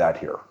won't do that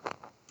here.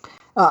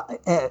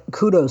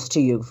 Kudos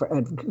to you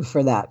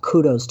for that.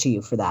 Kudos to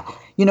you for that.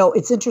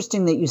 It's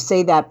interesting that you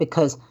say that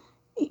because,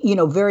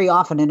 very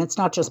often, and it's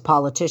not just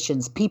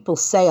politicians, people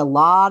say a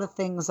lot of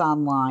things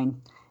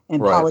online,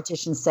 and right.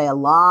 Politicians say a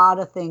lot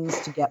of things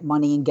to get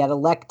money and get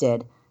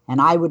elected.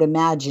 And I would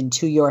imagine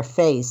to your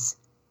face,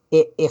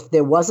 if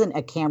there wasn't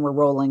a camera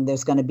rolling,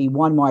 there's going to be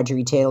one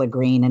Marjorie Taylor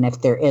Greene, and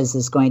if there is,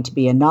 there's going to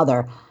be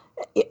another.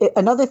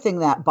 Another thing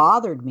that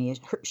bothered me is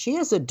she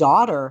has a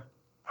daughter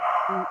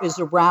who is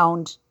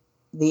around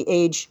the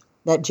age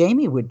that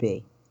Jamie would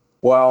be.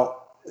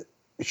 Well,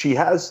 she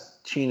has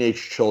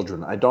teenage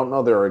children. I don't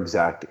know their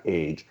exact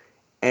age.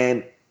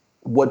 And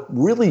what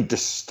really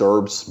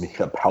disturbs me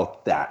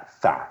about that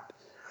fact,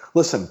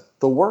 listen,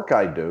 the work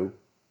I do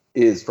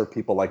is for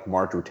people like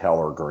Marjorie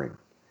Taylor Greene,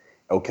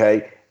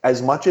 okay?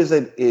 As much as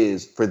it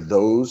is for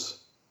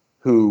those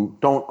who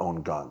don't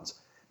own guns,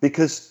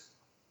 because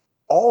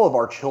all of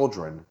our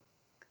children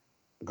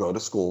go to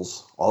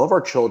schools, all of our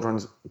children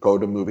go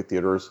to movie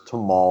theaters, to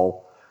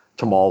malls,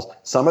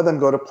 some of them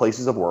go to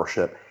places of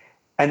worship,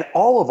 and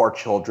all of our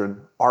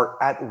children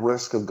are at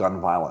risk of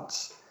gun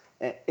violence.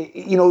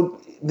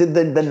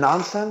 The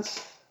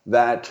nonsense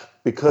that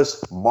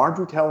because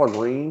Marjorie Taylor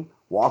Greene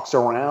walks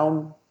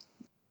around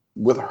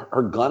with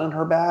her gun in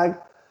her bag,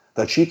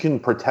 that she can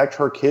protect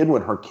her kid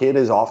when her kid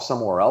is off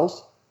somewhere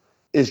else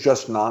is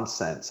just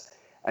nonsense.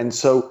 And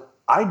so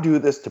I do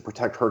this to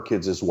protect her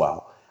kids as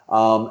well.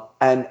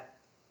 And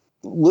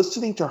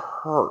listening to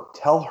her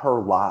tell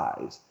her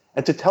lies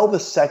and to tell the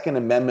Second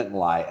Amendment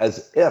lie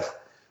as if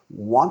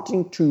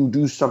wanting to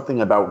do something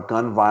about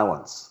gun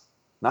violence,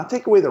 not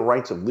take away the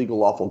rights of legal,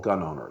 lawful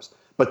gun owners,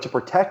 but to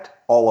protect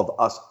all of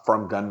us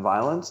from gun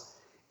violence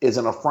is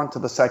an affront to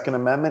the Second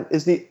Amendment,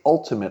 is the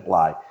ultimate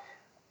lie.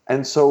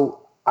 And so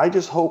I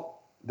just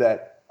hope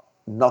that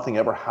nothing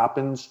ever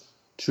happens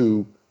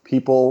to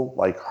people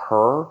like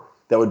her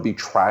that would be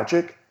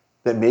tragic,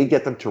 that may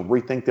get them to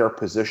rethink their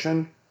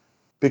position,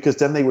 because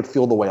then they would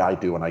feel the way I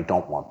do, and I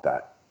don't want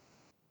that.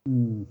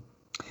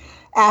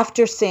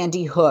 After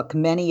Sandy Hook,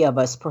 many of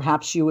us,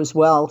 perhaps you as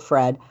well,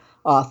 Fred,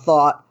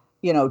 thought,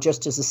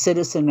 just as a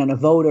citizen and a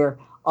voter,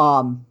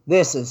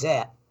 this is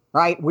it,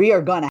 right? We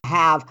are going to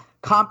have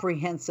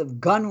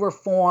comprehensive gun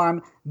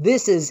reform.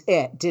 This is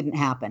it. Didn't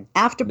happen.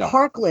 After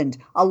Parkland,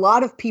 a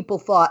lot of people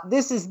thought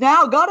this is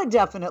now got to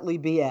definitely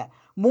be it.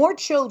 More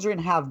children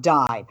have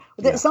died.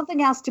 Yeah. Something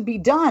has to be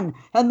done.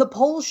 And the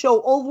polls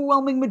show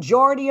overwhelming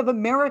majority of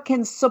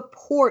Americans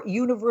support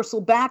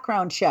universal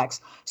background checks,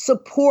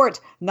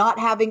 support not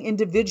having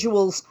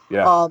individuals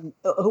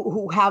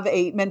who have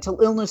a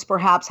mental illness,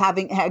 perhaps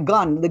having a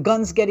gun, the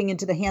guns getting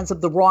into the hands of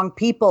the wrong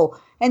people.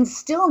 And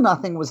still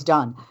nothing was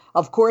done.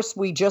 Of course,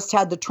 we just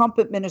had the Trump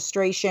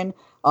administration.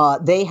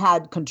 They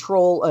had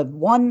control of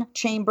one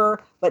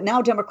chamber, but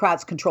now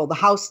Democrats control the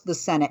House, the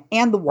Senate,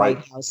 and the White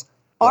House.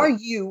 Are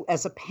you,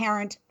 as a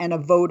parent and a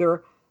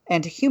voter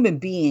and a human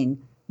being,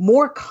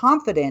 more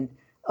confident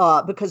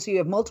because you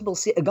have multiple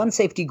gun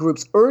safety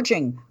groups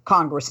urging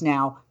Congress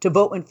now to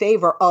vote in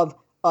favor of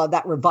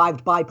that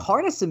revived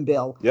bipartisan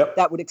bill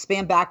that would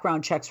expand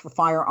background checks for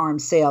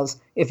firearms sales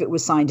if it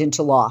was signed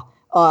into law?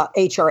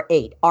 H.R.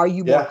 8. Are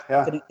you more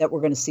confident that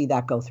we're going to see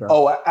that go through?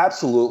 Oh,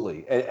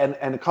 absolutely. And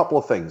a couple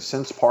of things.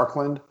 Since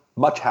Parkland,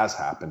 much has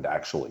happened,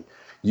 actually.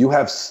 You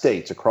have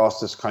states across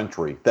this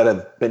country that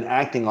have been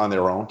acting on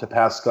their own to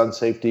pass gun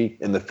safety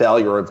in the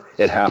failure of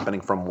it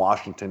happening from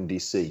Washington,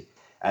 D.C.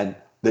 And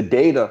the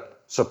data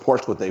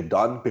supports what they've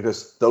done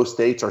because those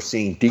states are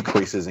seeing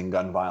decreases in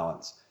gun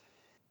violence.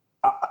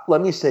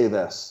 Let me say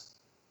this.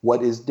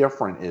 What is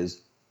different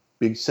is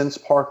since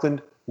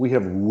Parkland, we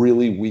have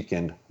really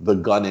weakened the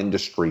gun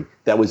industry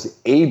that was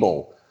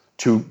able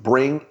to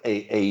bring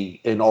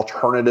an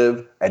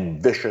alternative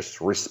and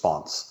vicious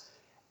response.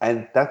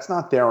 And that's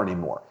not there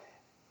anymore.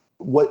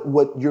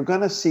 What you're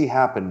going to see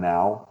happen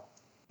now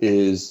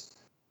is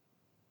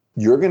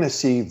you're going to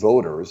see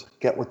voters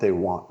get what they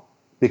want.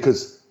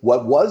 Because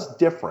what was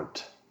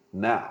different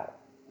now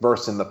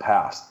versus in the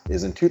past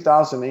is in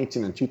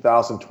 2018 and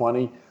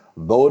 2020,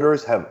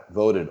 voters have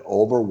voted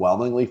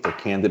overwhelmingly for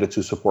candidates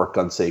who support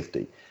gun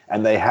safety.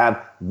 And they have,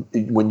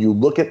 when you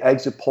look at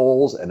exit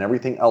polls and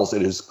everything else,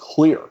 it is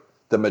clear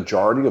the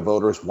majority of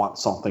voters want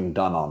something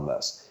done on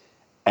this.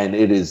 And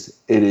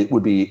it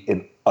would be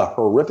a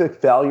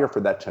horrific failure for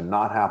that to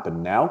not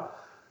happen now.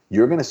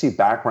 you're going to see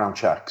background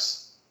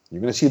checks.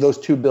 You're going to see those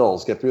two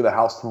bills get through the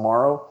House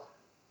tomorrow.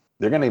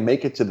 They're going to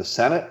make it to the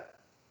Senate.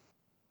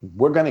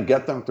 We're going to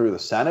get them through the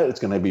Senate. It's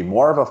going to be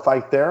more of a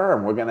fight there,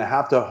 and we're going to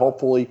have to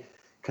hopefully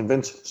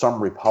convince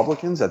some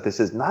Republicans that this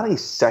is not a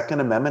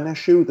Second Amendment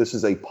issue. This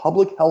is a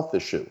public health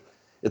issue.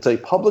 It's a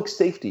public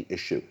safety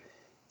issue.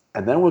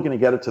 And then we're going to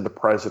get it to the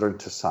president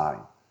to sign.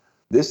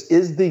 This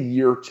is the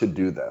year to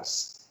do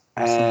this.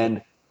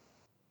 And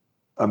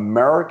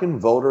American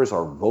voters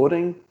are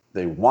voting.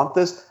 They want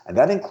this, and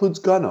that includes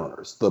gun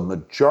owners. The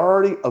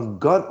majority of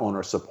gun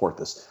owners support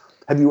this.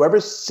 Have you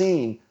ever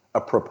seen a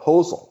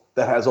proposal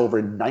that has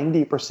over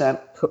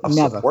 90% of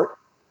support?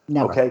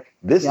 Never. Okay,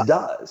 this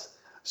does.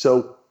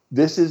 So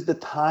this is the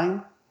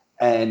time,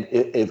 and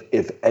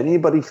if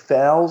anybody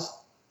fails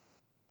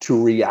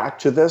to react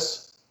to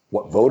this,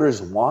 what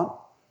voters want,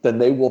 then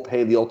they will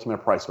pay the ultimate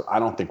price. But I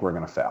don't think we're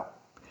going to fail.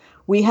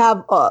 We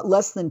have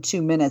less than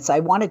 2 minutes. I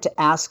wanted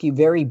to ask you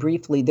very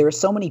briefly, there are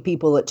so many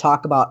people that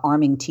talk about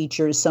arming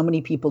teachers. So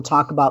many people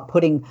talk about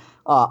putting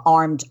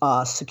armed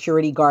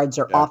security guards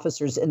or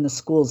officers in the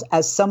schools.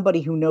 As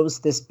somebody who knows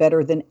this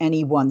better than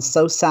anyone,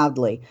 so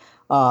sadly,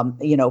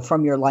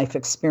 from your life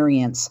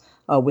experience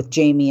with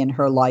Jamie and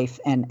her life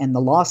and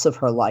the loss of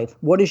her life,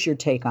 what is your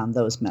take on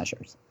those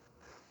measures?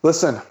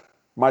 Listen,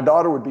 my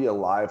daughter would be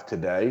alive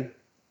today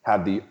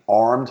had the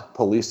armed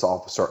police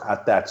officer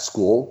at that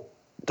school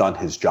done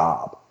his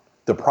job.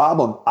 The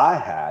problem I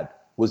had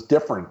was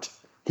different.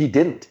 He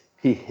didn't.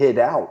 He hid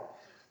out.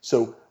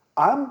 So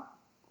I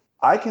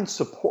can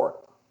support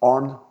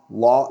armed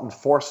law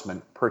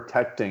enforcement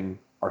protecting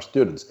our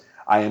students.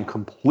 I am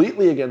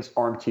completely against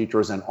armed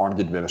teachers and armed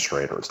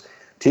administrators.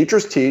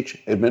 Teachers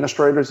teach,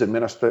 administrators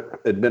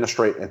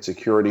administrate, and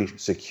security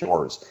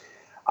secures.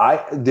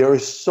 There are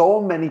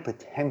so many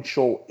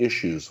potential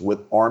issues with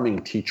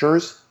arming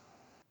teachers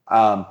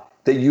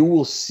that you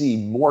will see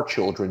more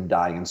children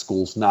die in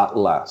schools, not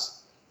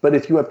less. But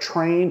if you have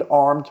trained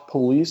armed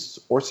police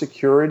or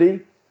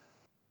security,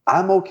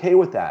 I'm okay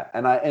with that.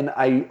 And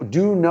I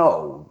do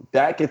know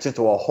that gets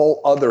into a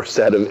whole other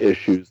set of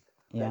issues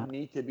that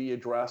need to be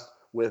addressed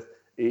with,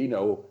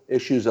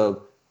 issues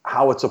of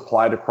how it's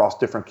applied across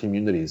different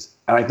communities.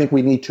 And I think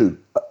we need to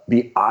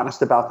be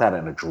honest about that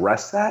and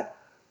address that.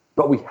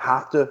 But we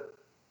have to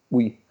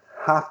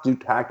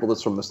tackle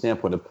this from the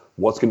standpoint of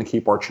what's going to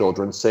keep our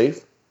children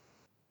safe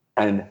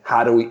and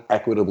how do we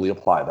equitably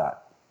apply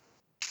that.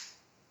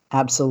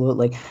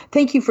 Absolutely.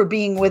 Thank you for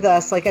being with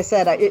us. Like I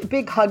said, a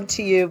big hug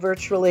to you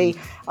virtually.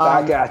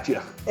 Back at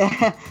you.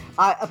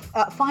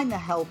 Find the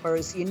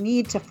helpers. You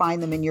need to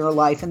find them in your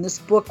life. And this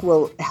book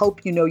will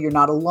help you know you're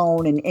not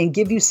alone and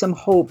give you some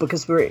hope,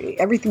 because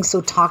everything's so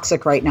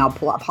toxic right now.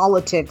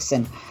 Politics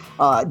and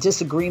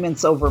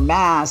disagreements over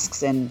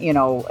masks and,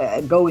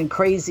 going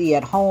crazy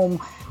at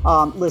home.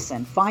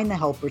 Listen, find the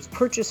helpers.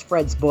 Purchase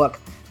Fred's book.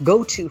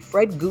 Go to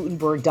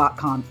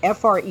fredguttenberg.com,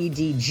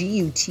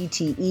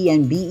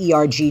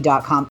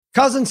 FredGuttenberg.com.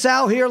 Cousin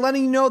Sal here,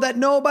 letting you know that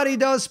nobody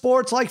does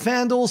sports like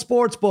FanDuel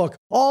Sportsbook.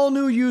 All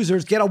new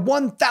users get a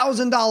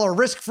 $1,000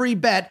 risk-free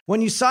bet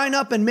when you sign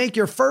up and make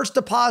your first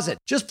deposit.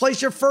 Just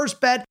place your first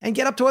bet and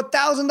get up to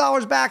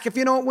 $1,000 back if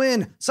you don't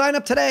win. Sign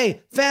up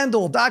today,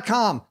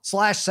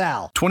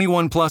 FanDuel.com/Sal.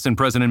 21 plus and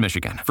present in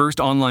Michigan. First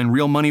online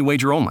real money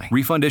wager only.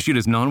 Refund issued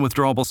as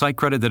non-withdrawable site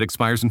credit that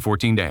expires in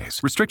 14 days.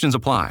 Restrictions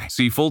apply.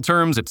 See full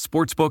terms at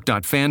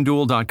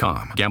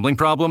sportsbook.fanduel.com. Gambling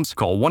problems?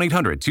 Call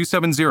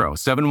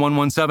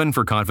 1-800-270-7117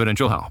 for confidential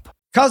help.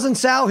 Cousin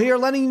Sal here,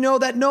 letting you know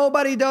that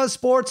nobody does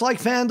sports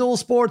like FanDuel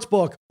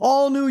Sportsbook.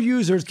 All new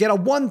users get a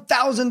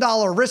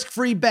 $1,000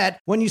 risk-free bet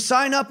when you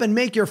sign up and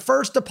make your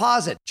first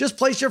deposit. Just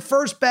place your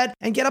first bet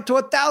and get up to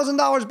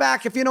 $1,000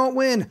 back if you don't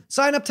win.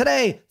 Sign up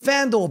today,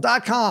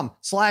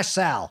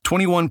 FanDuel.com/Sal.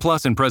 21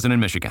 plus and present in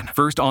Michigan.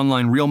 First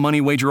online real money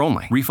wager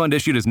only. Refund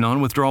issued as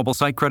non-withdrawable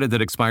site credit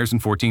that expires in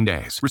 14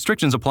 days.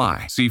 Restrictions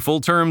apply. See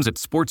full terms at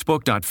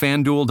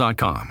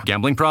sportsbook.fanduel.com.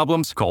 Gambling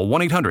problems? Call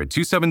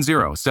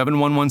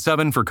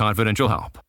 1-800-270-7117 for confidential help.